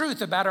about this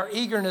truth about our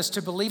eagerness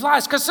to believe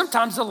lies, because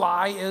sometimes the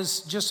lie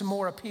is just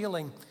more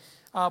appealing.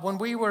 When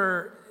we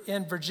were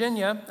in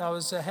Virginia, I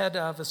was the head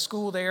of a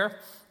school there,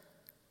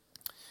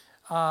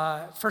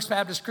 First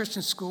Baptist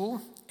Christian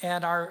School,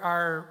 and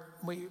our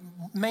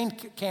main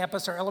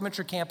campus, our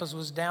elementary campus,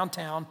 was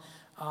downtown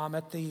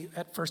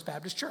at First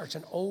Baptist Church,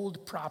 an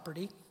old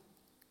property.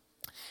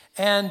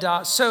 And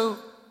so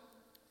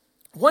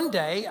one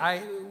day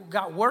I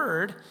got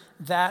word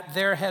that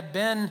there had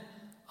been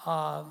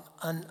a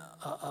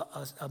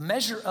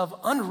measure of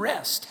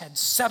unrest had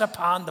set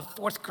upon the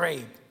fourth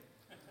grade.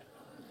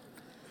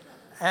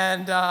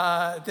 And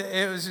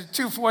it was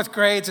 2 fourth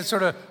grades, and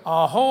sort of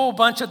a whole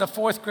bunch of the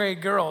fourth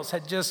grade girls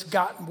had just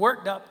gotten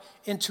worked up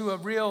into a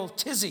real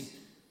tizzy.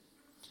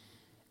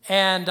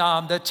 And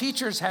the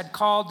teachers had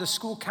called the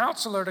school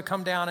counselor to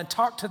come down and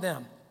talk to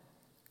them.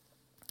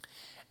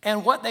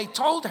 And what they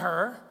told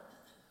her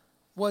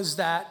was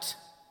that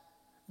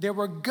there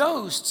were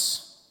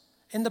ghosts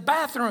in the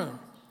bathroom.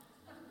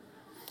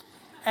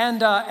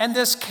 And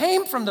this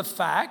came from the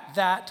fact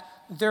that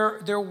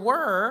there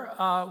were,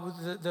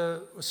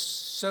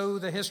 so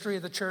the history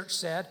of the church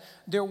said,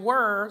 there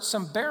were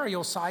some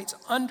burial sites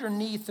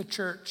underneath the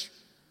church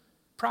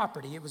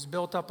property. It was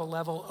built up a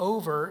level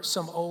over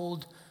some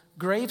old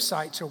grave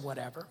sites or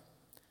whatever.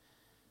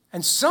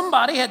 And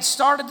somebody had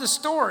started the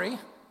story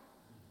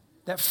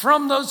that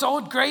from those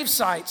old grave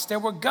sites, there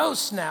were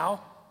ghosts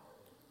now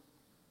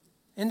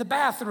in the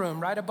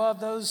bathroom right above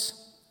those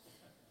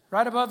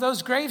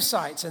grave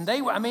sites. And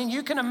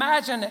you can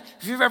imagine,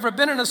 if you've ever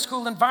been in a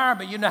school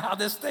environment, you know how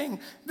this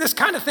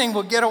kind of thing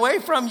will get away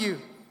from you.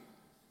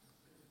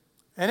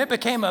 And it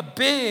became a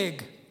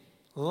big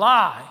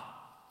lie.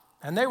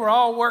 And they were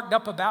all worked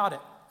up about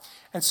it.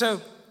 And so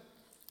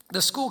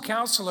the school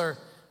counselor,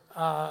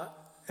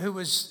 who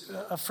was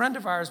a friend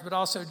of ours, but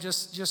also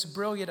just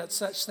brilliant at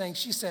such things,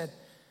 she said,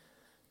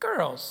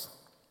 "Girls,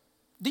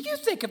 do you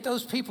think if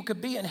those people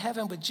could be in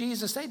heaven with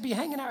Jesus, they'd be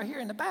hanging out here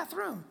in the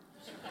bathroom?"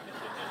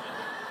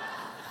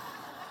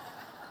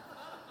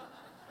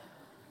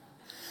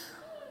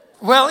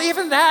 Well,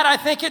 even that, I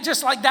think it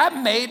just like that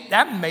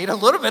made a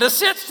little bit of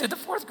sense to the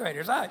fourth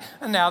graders.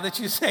 And now that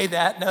you say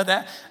that, no,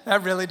 that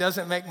really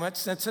doesn't make much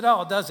sense at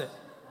all, does it?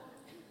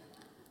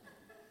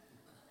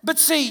 But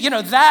see,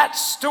 that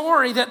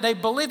story that they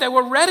believed, they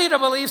were ready to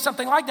believe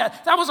something like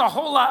that. That was a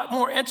whole lot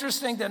more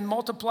interesting than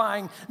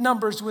multiplying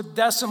numbers with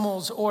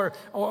decimals or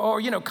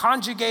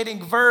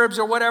conjugating verbs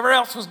or whatever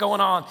else was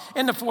going on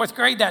in the fourth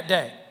grade that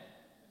day.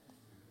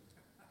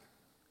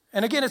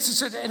 And again,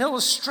 it's an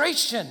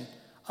illustration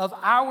of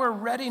our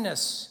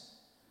readiness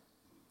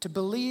to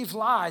believe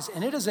lies.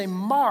 And it is a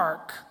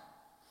mark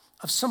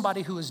of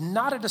somebody who is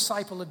not a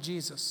disciple of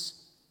Jesus.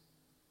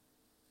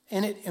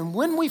 And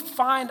when we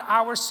find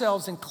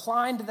ourselves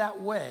inclined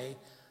that way,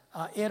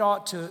 it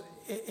ought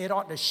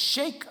to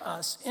shake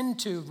us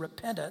into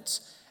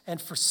repentance and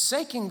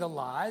forsaking the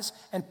lies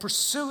and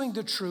pursuing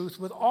the truth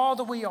with all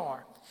that we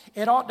are.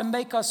 It ought to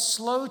make us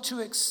slow to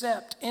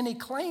accept any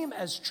claim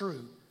as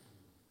true,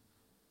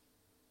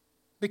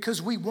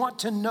 because we want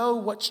to know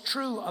what's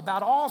true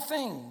about all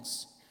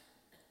things.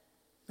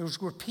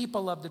 Those were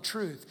people of the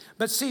truth.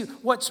 But see,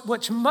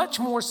 what's much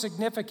more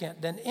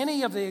significant than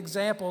any of the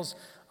examples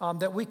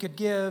that we could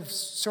give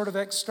sort of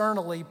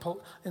externally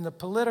in the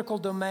political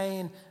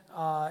domain,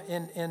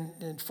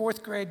 in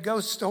fourth grade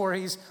ghost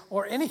stories,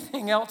 or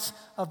anything else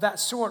of that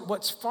sort,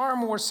 what's far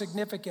more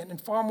significant and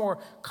far more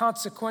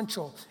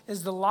consequential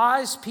is the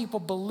lies people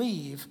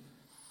believe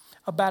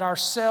about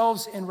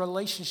ourselves in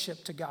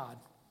relationship to God.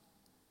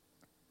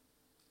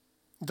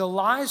 The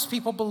lies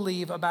people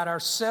believe about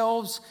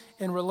ourselves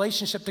in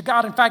relationship to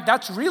God. In fact,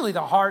 that's really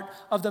the heart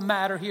of the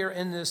matter here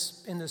in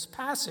this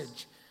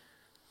passage.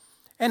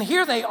 And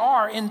here they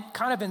are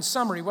in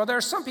summary. Well, there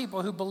are some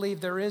people who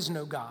believe there is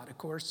no God, of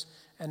course,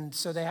 and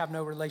so they have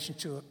no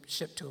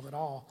relationship to him at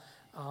all.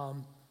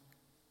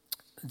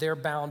 they're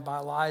bound by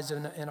lies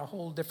in a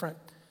whole different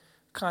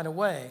kind of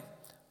way.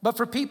 But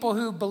for people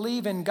who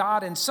believe in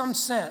God in some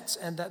sense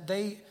and that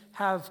they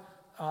have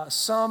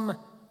some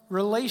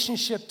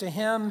relationship to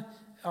him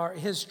or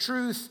his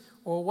truth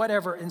or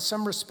whatever in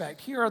some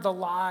respect, here are the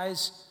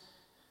lies.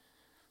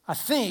 I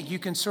think you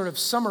can sort of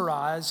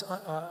summarize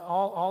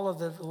all of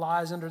the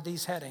lies under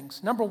these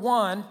headings. Number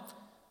one,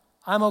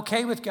 I'm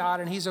okay with God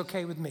and he's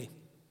okay with me.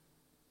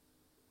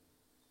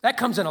 That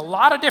comes in a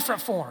lot of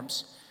different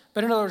forms.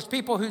 But in other words,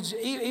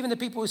 even the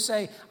people who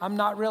say,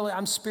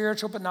 I'm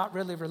spiritual but not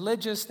really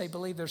religious, they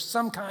believe there's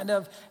some kind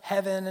of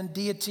heaven and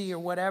deity or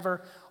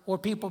whatever, or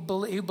people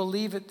who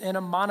believe in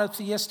a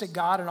monotheistic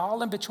God and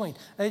all in between.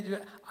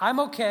 I'm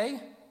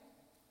okay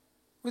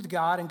with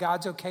God and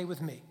God's okay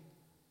with me.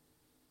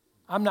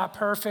 I'm not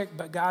perfect,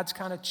 but God's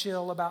kind of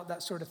chill about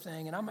that sort of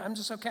thing, and I'm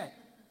just okay.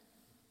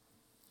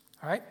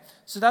 All right?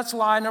 So that's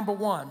lie number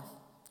one.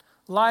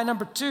 Lie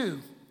number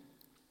two,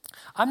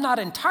 I'm not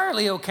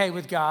entirely okay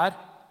with God,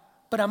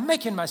 but I'm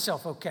making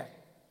myself okay.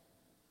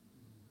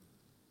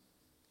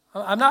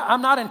 I'm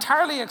not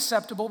entirely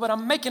acceptable, but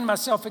I'm making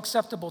myself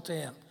acceptable to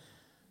him.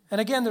 And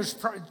again, there's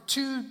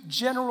two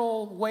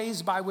general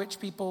ways by which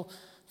people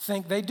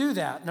think they do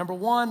that. Number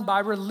one, by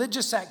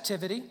religious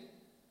activity.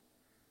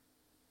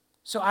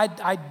 So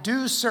I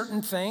do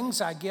certain things.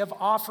 I give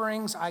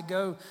offerings. I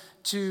go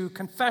to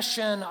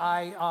confession.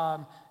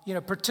 I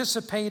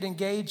participate,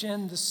 engage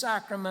in the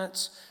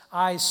sacraments.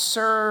 I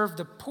serve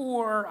the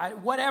poor.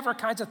 Whatever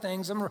kinds of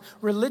things.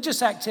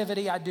 Religious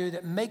activity I do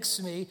that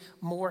makes me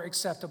more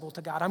acceptable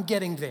to God. I'm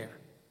getting there.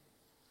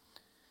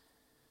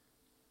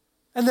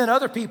 And then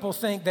other people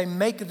think they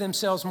make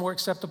themselves more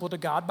acceptable to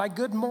God by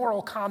good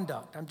moral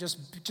conduct. I'm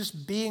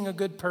just being a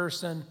good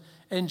person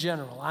in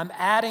general. I'm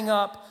adding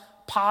up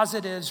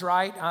positives,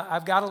 right?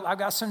 I've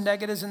got some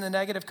negatives in the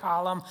negative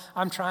column.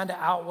 I'm trying to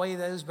outweigh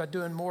those by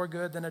doing more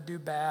good than I do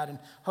bad, and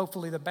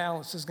hopefully the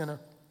balance is going to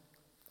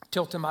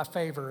tilt in my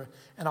favor,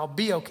 and I'll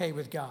be okay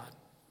with God.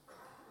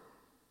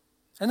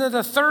 And then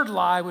the third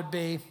lie would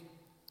be,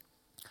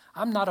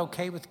 I'm not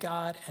okay with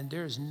God, and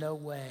there's no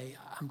way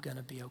I'm going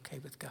to be okay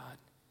with God.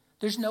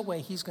 There's no way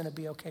he's going to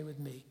be okay with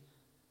me.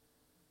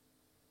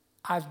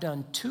 I've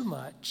done too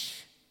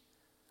much.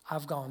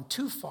 I've gone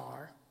too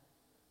far.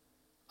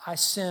 I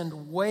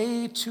sinned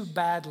way too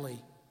badly.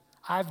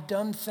 I've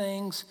done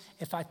things,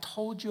 if I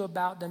told you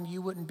about them,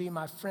 you wouldn't be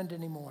my friend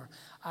anymore.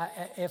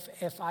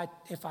 If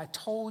I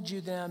told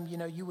you them,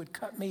 you would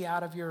cut me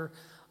out of your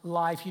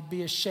life. You'd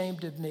be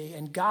ashamed of me.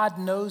 And God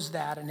knows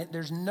that, and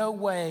there's no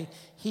way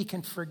he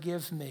can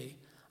forgive me.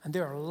 And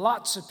there are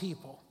lots of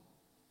people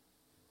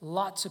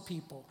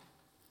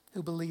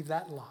who believe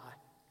that lie.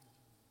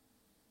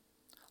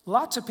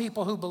 Lots of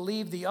people who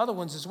believe the other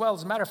ones as well.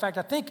 As a matter of fact,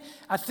 I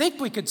think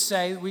we could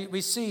say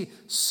we see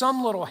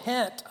some little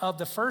hint of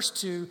the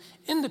first two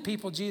in the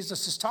people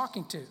Jesus is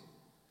talking to.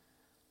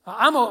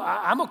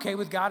 I'm okay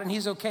with God and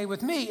he's okay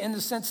with me in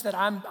the sense that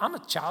I'm a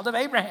child of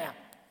Abraham.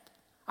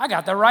 I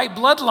got the right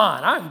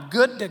bloodline. I'm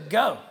good to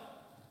go.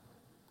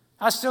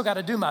 I still got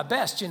to do my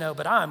best,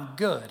 but I'm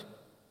good.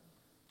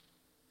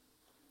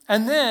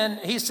 And then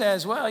he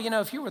says, well,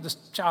 if you were the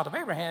child of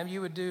Abraham,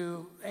 you would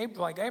do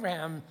like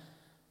Abraham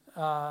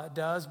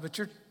does, but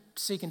you're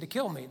seeking to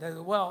kill me.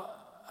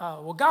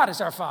 Well, God is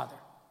our Father.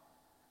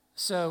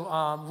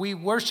 So we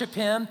worship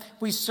him,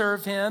 we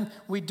serve him,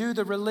 we do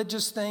the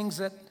religious things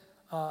that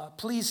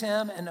please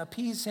him and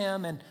appease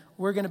him, and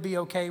we're going to be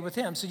okay with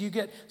him. So you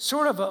get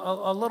sort of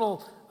a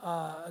little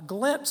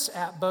glimpse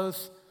at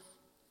both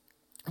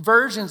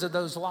versions of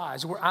those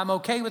lies. Where I'm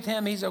okay with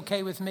him, he's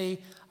okay with me.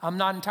 I'm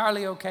not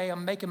entirely okay,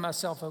 I'm making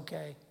myself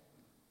okay.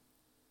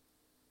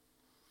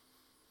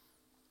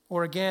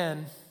 Or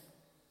again,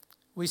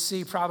 we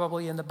see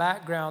probably in the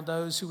background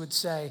those who would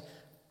say,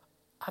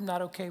 I'm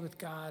not okay with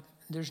God.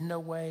 There's no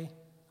way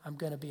I'm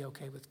going to be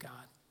okay with God.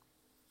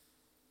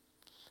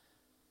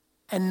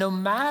 And no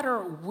matter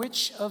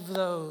which of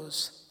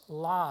those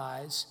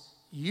lies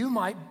you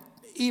might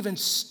even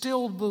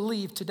still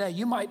believe today,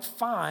 you might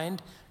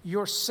find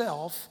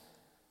yourself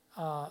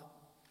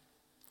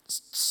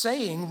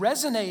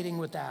resonating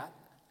with that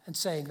and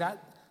saying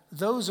that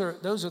those are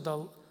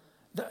the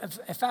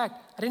in fact,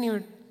 I don't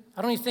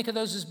even think of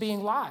those as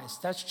being lies.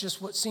 That's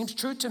just what seems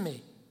true to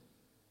me.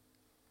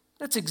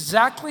 That's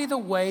exactly the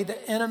way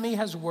the enemy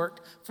has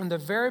worked from the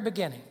very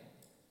beginning.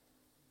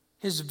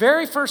 His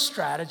very first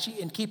strategy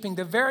in keeping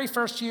the very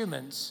first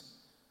humans,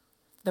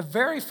 the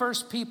very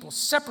first people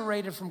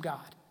separated from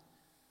God,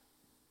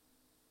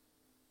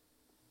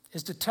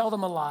 is to tell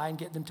them a lie and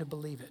get them to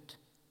believe it.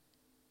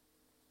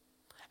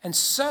 And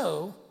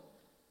so,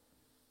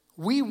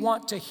 we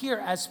want to hear,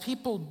 as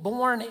people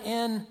born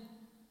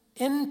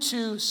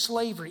into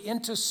slavery,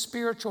 into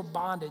spiritual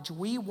bondage,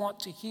 we want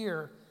to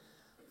hear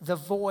the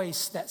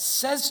voice that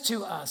says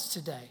to us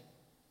today,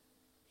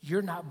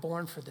 you're not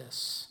born for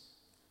this.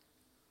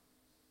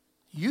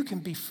 You can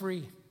be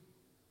free.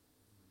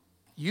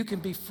 You can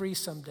be free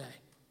someday.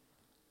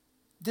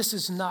 This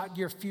is not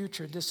your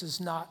future. This is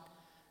not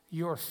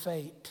your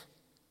fate.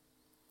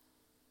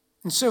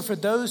 And so for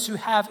those who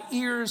have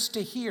ears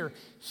to hear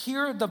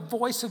the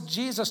voice of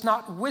Jesus,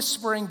 not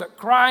whispering, but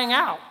crying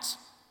out.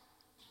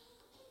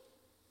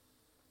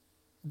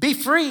 Be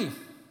free.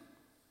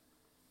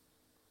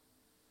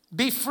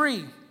 Be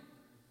free.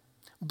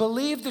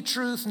 Believe the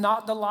truth,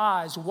 not the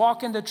lies.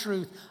 Walk in the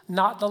truth,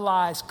 not the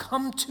lies.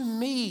 Come to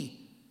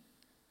me,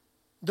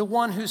 the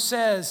one who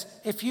says,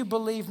 if you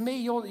believe me,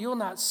 you'll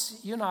not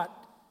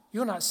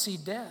see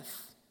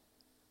death.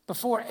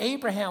 Before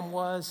Abraham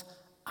was,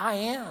 I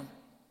am.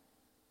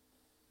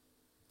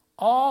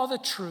 All the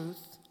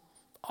truth,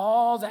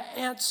 all the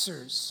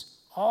answers,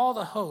 all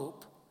the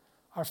hope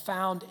are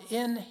found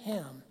in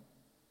him.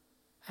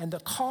 And the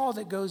call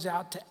that goes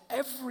out to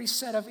every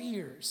set of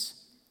ears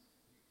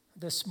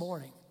this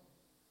morning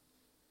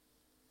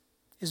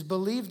is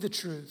believe the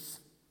truth,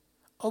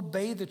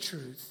 obey the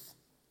truth,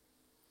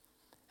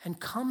 and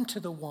come to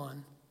the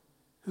one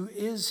who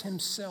is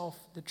himself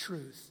the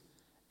truth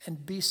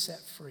and be set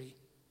free.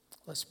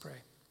 Let's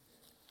pray.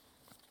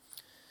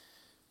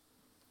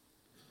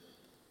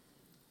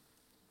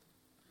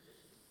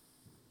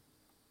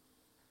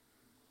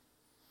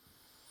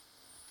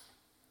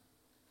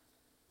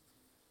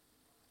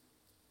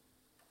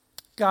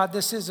 God,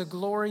 this is a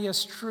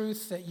glorious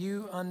truth that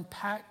you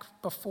unpack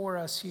before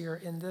us here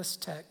in this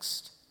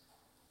text.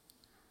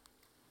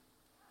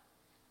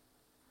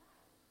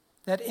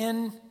 That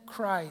in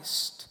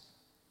Christ,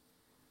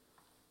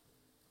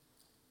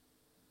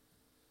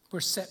 we're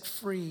set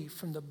free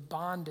from the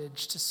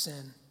bondage to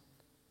sin.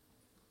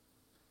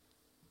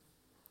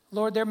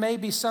 Lord, there may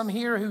be some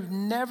here who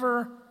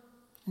never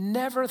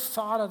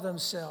thought of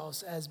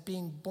themselves as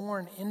being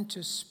born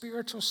into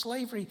spiritual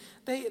slavery.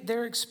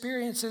 Their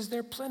experiences,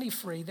 they're plenty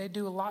free. They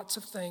do lots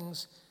of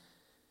things.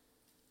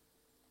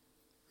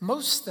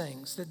 Most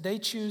things that they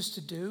choose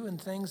to do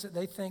and things that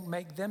they think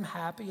make them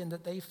happy and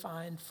that they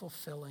find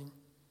fulfilling.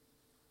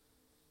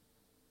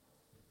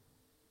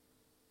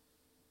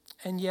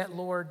 And yet,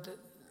 Lord,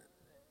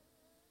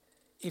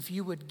 if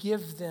you would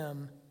give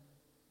them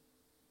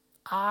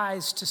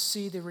eyes to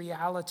see the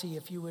reality,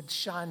 if you would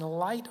shine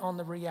light on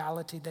the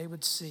reality, they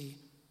would see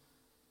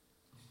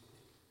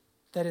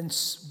that in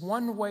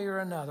one way or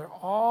another,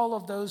 all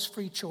of those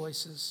free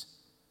choices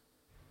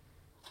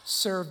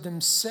serve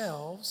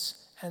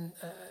themselves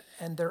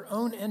and their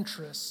own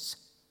interests.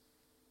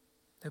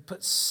 They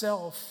put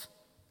self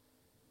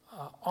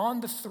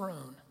on the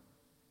throne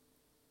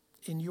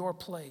in your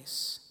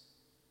place.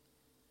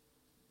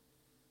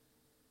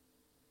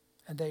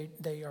 And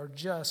they are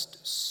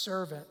just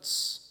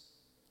servants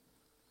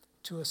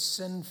to a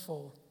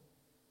sinful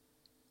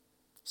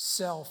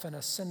self and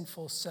a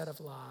sinful set of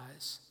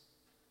lies.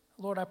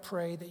 Lord, I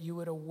pray that you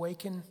would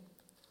awaken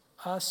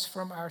us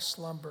from our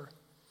slumber,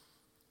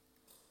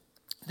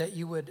 that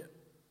you would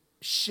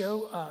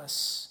show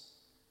us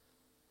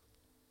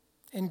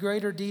in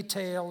greater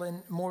detail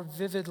and more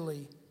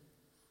vividly,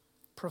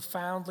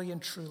 profoundly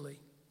and truly,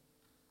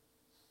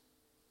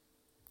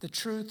 the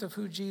truth of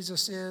who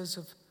Jesus is,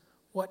 of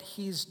what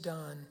he's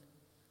done.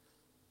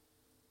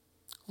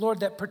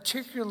 Lord, that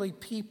particularly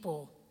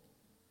people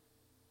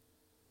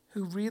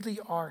who really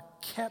are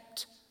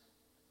kept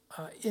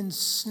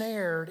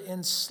ensnared,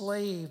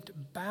 enslaved,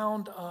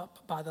 bound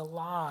up by the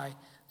lie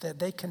that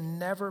they can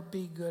never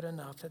be good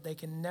enough, that they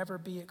can never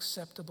be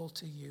acceptable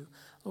to you.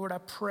 Lord, I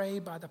pray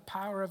by the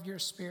power of your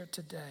Spirit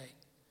today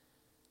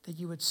that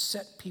you would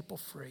set people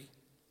free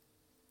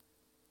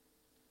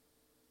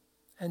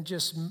and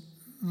just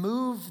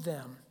move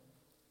them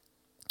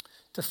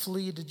to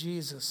flee to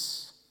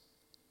Jesus.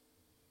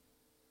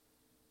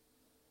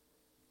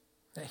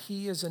 That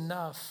he is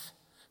enough,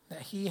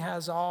 that he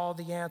has all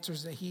the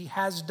answers, that he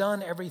has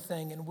done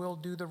everything and will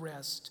do the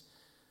rest.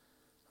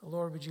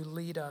 Lord, would you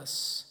lead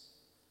us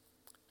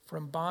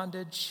from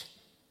bondage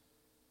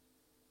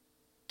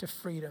to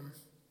freedom,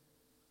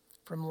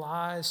 from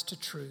lies to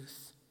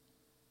truth,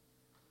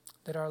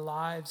 that our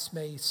lives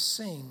may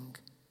sing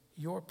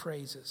your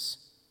praises.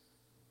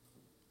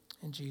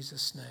 In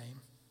Jesus'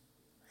 name,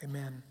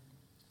 amen.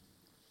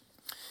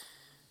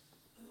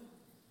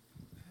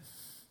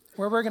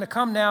 Where we're going to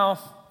come now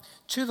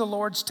to the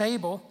Lord's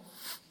table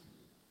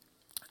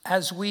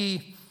as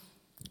we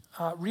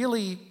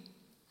really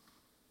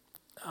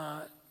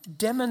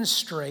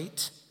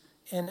demonstrate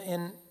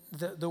in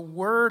the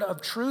word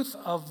of truth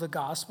of the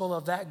gospel,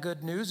 of that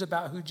good news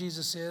about who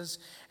Jesus is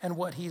and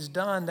what he's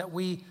done, that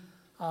we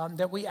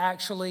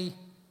actually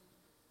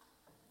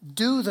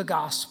do the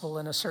gospel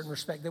in a certain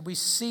respect, that we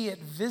see it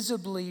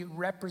visibly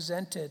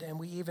represented and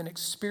we even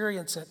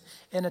experience it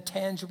in a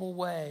tangible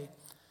way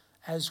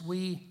as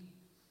we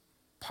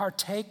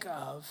partake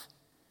of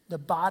the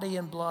body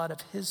and blood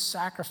of his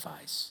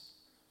sacrifice,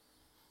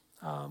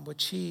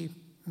 which he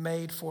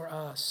made for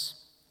us.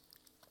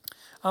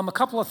 A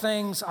couple of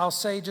things I'll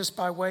say just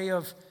by way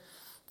of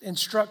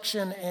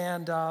instruction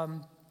and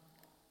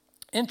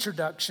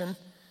introduction,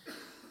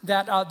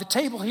 that the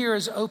table here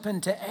is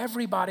open to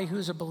everybody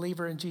who's a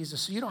believer in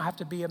Jesus. So you don't have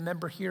to be a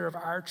member here of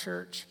our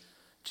church,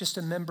 just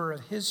a member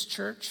of his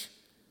church.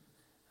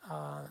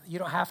 You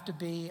don't have to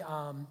be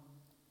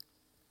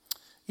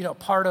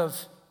part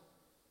of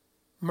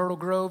Myrtle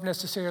Grove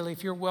necessarily.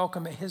 If you're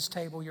welcome at his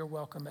table, you're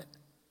welcome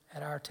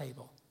at our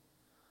table.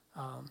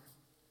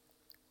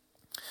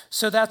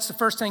 So that's the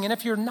first thing. And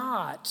if you're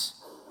not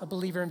a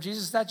believer in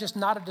Jesus, that's just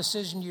not a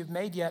decision you've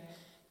made yet.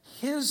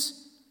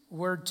 His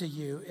word to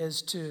you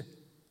is to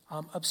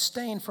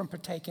abstain from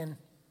partaking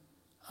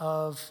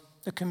of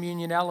the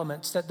communion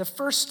elements. That the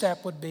first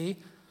step would be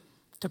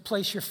to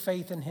place your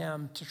faith in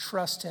him, to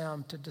trust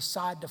him, to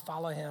decide to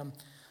follow him,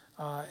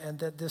 and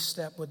that this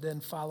step would then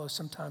follow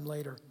sometime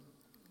later.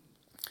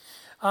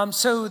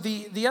 So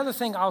the other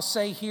thing I'll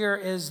say here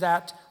is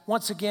that,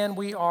 once again,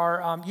 we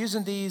are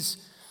using these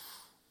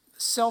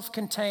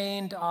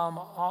self-contained,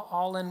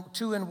 all in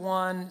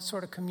two-in-one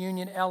sort of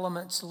communion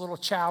elements, a little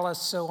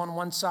chalice. So on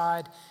one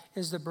side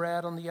is the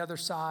bread, on the other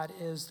side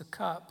is the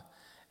cup.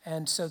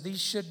 And so these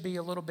should be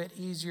a little bit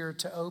easier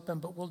to open,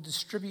 but we'll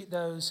distribute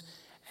those,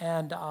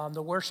 and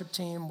the worship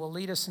team will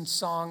lead us in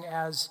song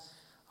as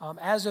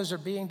those are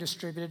being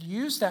distributed.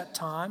 Use that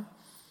time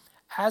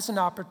as an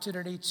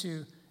opportunity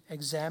to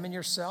examine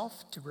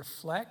yourself, to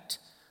reflect,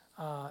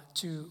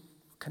 to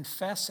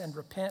confess and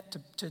repent,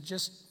 to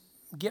just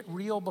get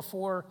real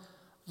before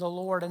the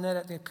Lord. And then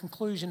at the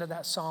conclusion of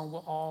that song,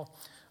 we'll all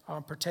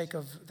partake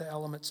of the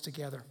elements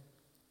together.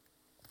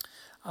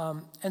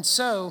 And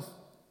so,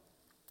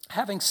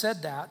 having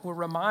said that, we're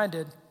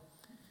reminded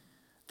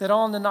that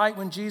on the night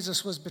when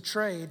Jesus was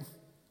betrayed,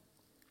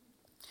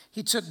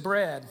 he took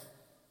bread.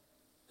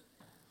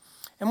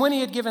 And when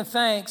he had given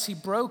thanks, he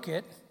broke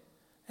it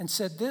and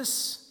said,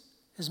 "This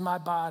is my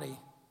body,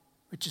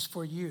 which is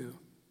for you.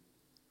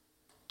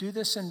 Do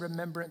this in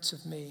remembrance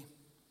of me."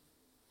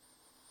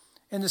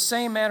 In the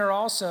same manner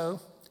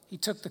also, he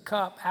took the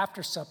cup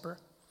after supper,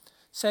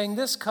 saying,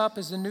 "This cup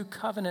is the new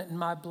covenant in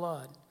my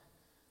blood.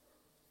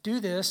 Do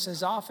this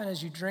as often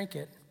as you drink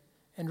it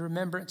in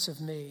remembrance of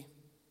me.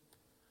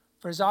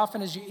 For as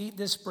often as you eat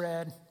this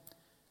bread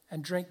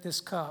and drink this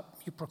cup,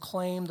 you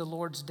proclaim the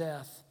Lord's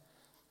death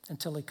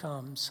until he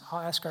comes."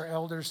 I'll ask our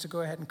elders to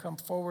go ahead and come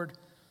forward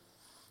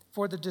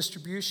for the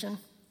distribution.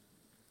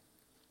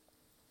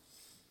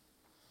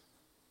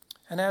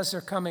 And as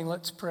they're coming,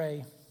 let's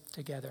pray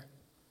together.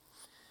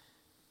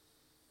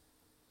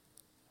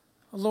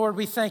 Lord,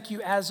 we thank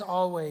you as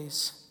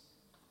always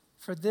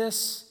for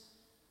this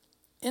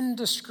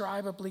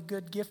indescribably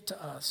good gift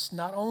to us.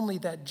 Not only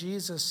that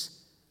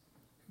Jesus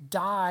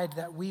died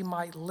that we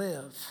might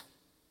live,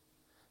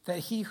 that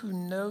he who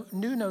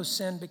knew no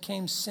sin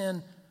became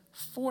sin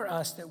for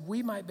us, that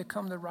we might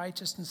become the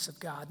righteousness of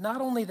God.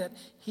 Not only that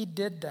he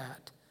did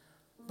that,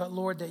 but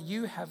Lord, that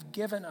you have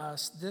given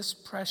us this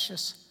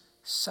precious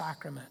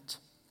sacrament,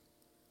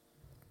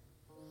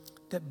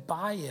 that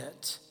by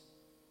it,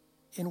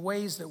 in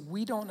ways that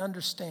we don't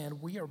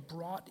understand, we are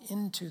brought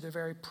into the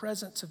very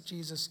presence of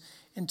Jesus,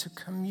 into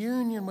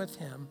communion with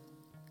him.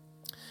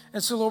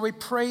 And so, Lord, we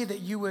pray that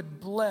you would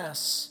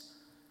bless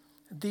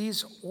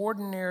these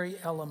ordinary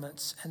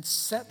elements and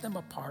set them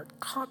apart,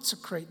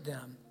 consecrate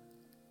them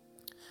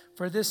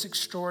for this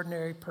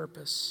extraordinary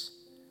purpose,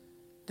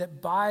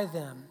 that by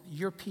them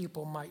your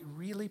people might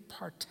really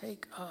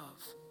partake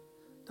of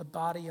the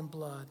body and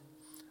blood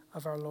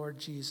of our Lord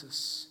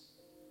Jesus.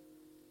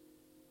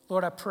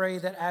 Lord, I pray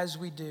that as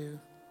we do,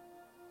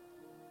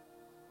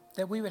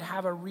 that we would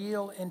have a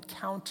real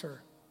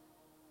encounter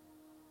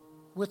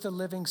with the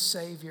living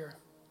Savior,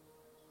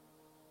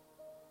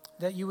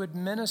 that you would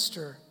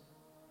minister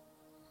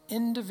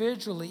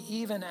individually,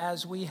 even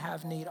as we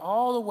have need,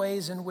 all the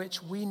ways in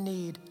which we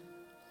need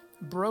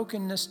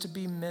brokenness to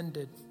be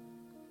mended,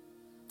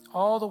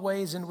 all the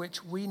ways in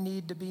which we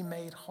need to be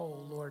made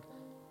whole. Lord,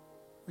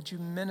 would you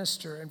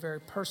minister in very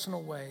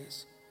personal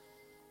ways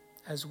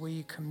as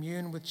we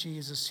commune with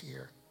Jesus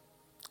here?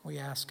 We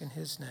ask in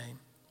his name,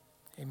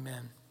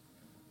 amen.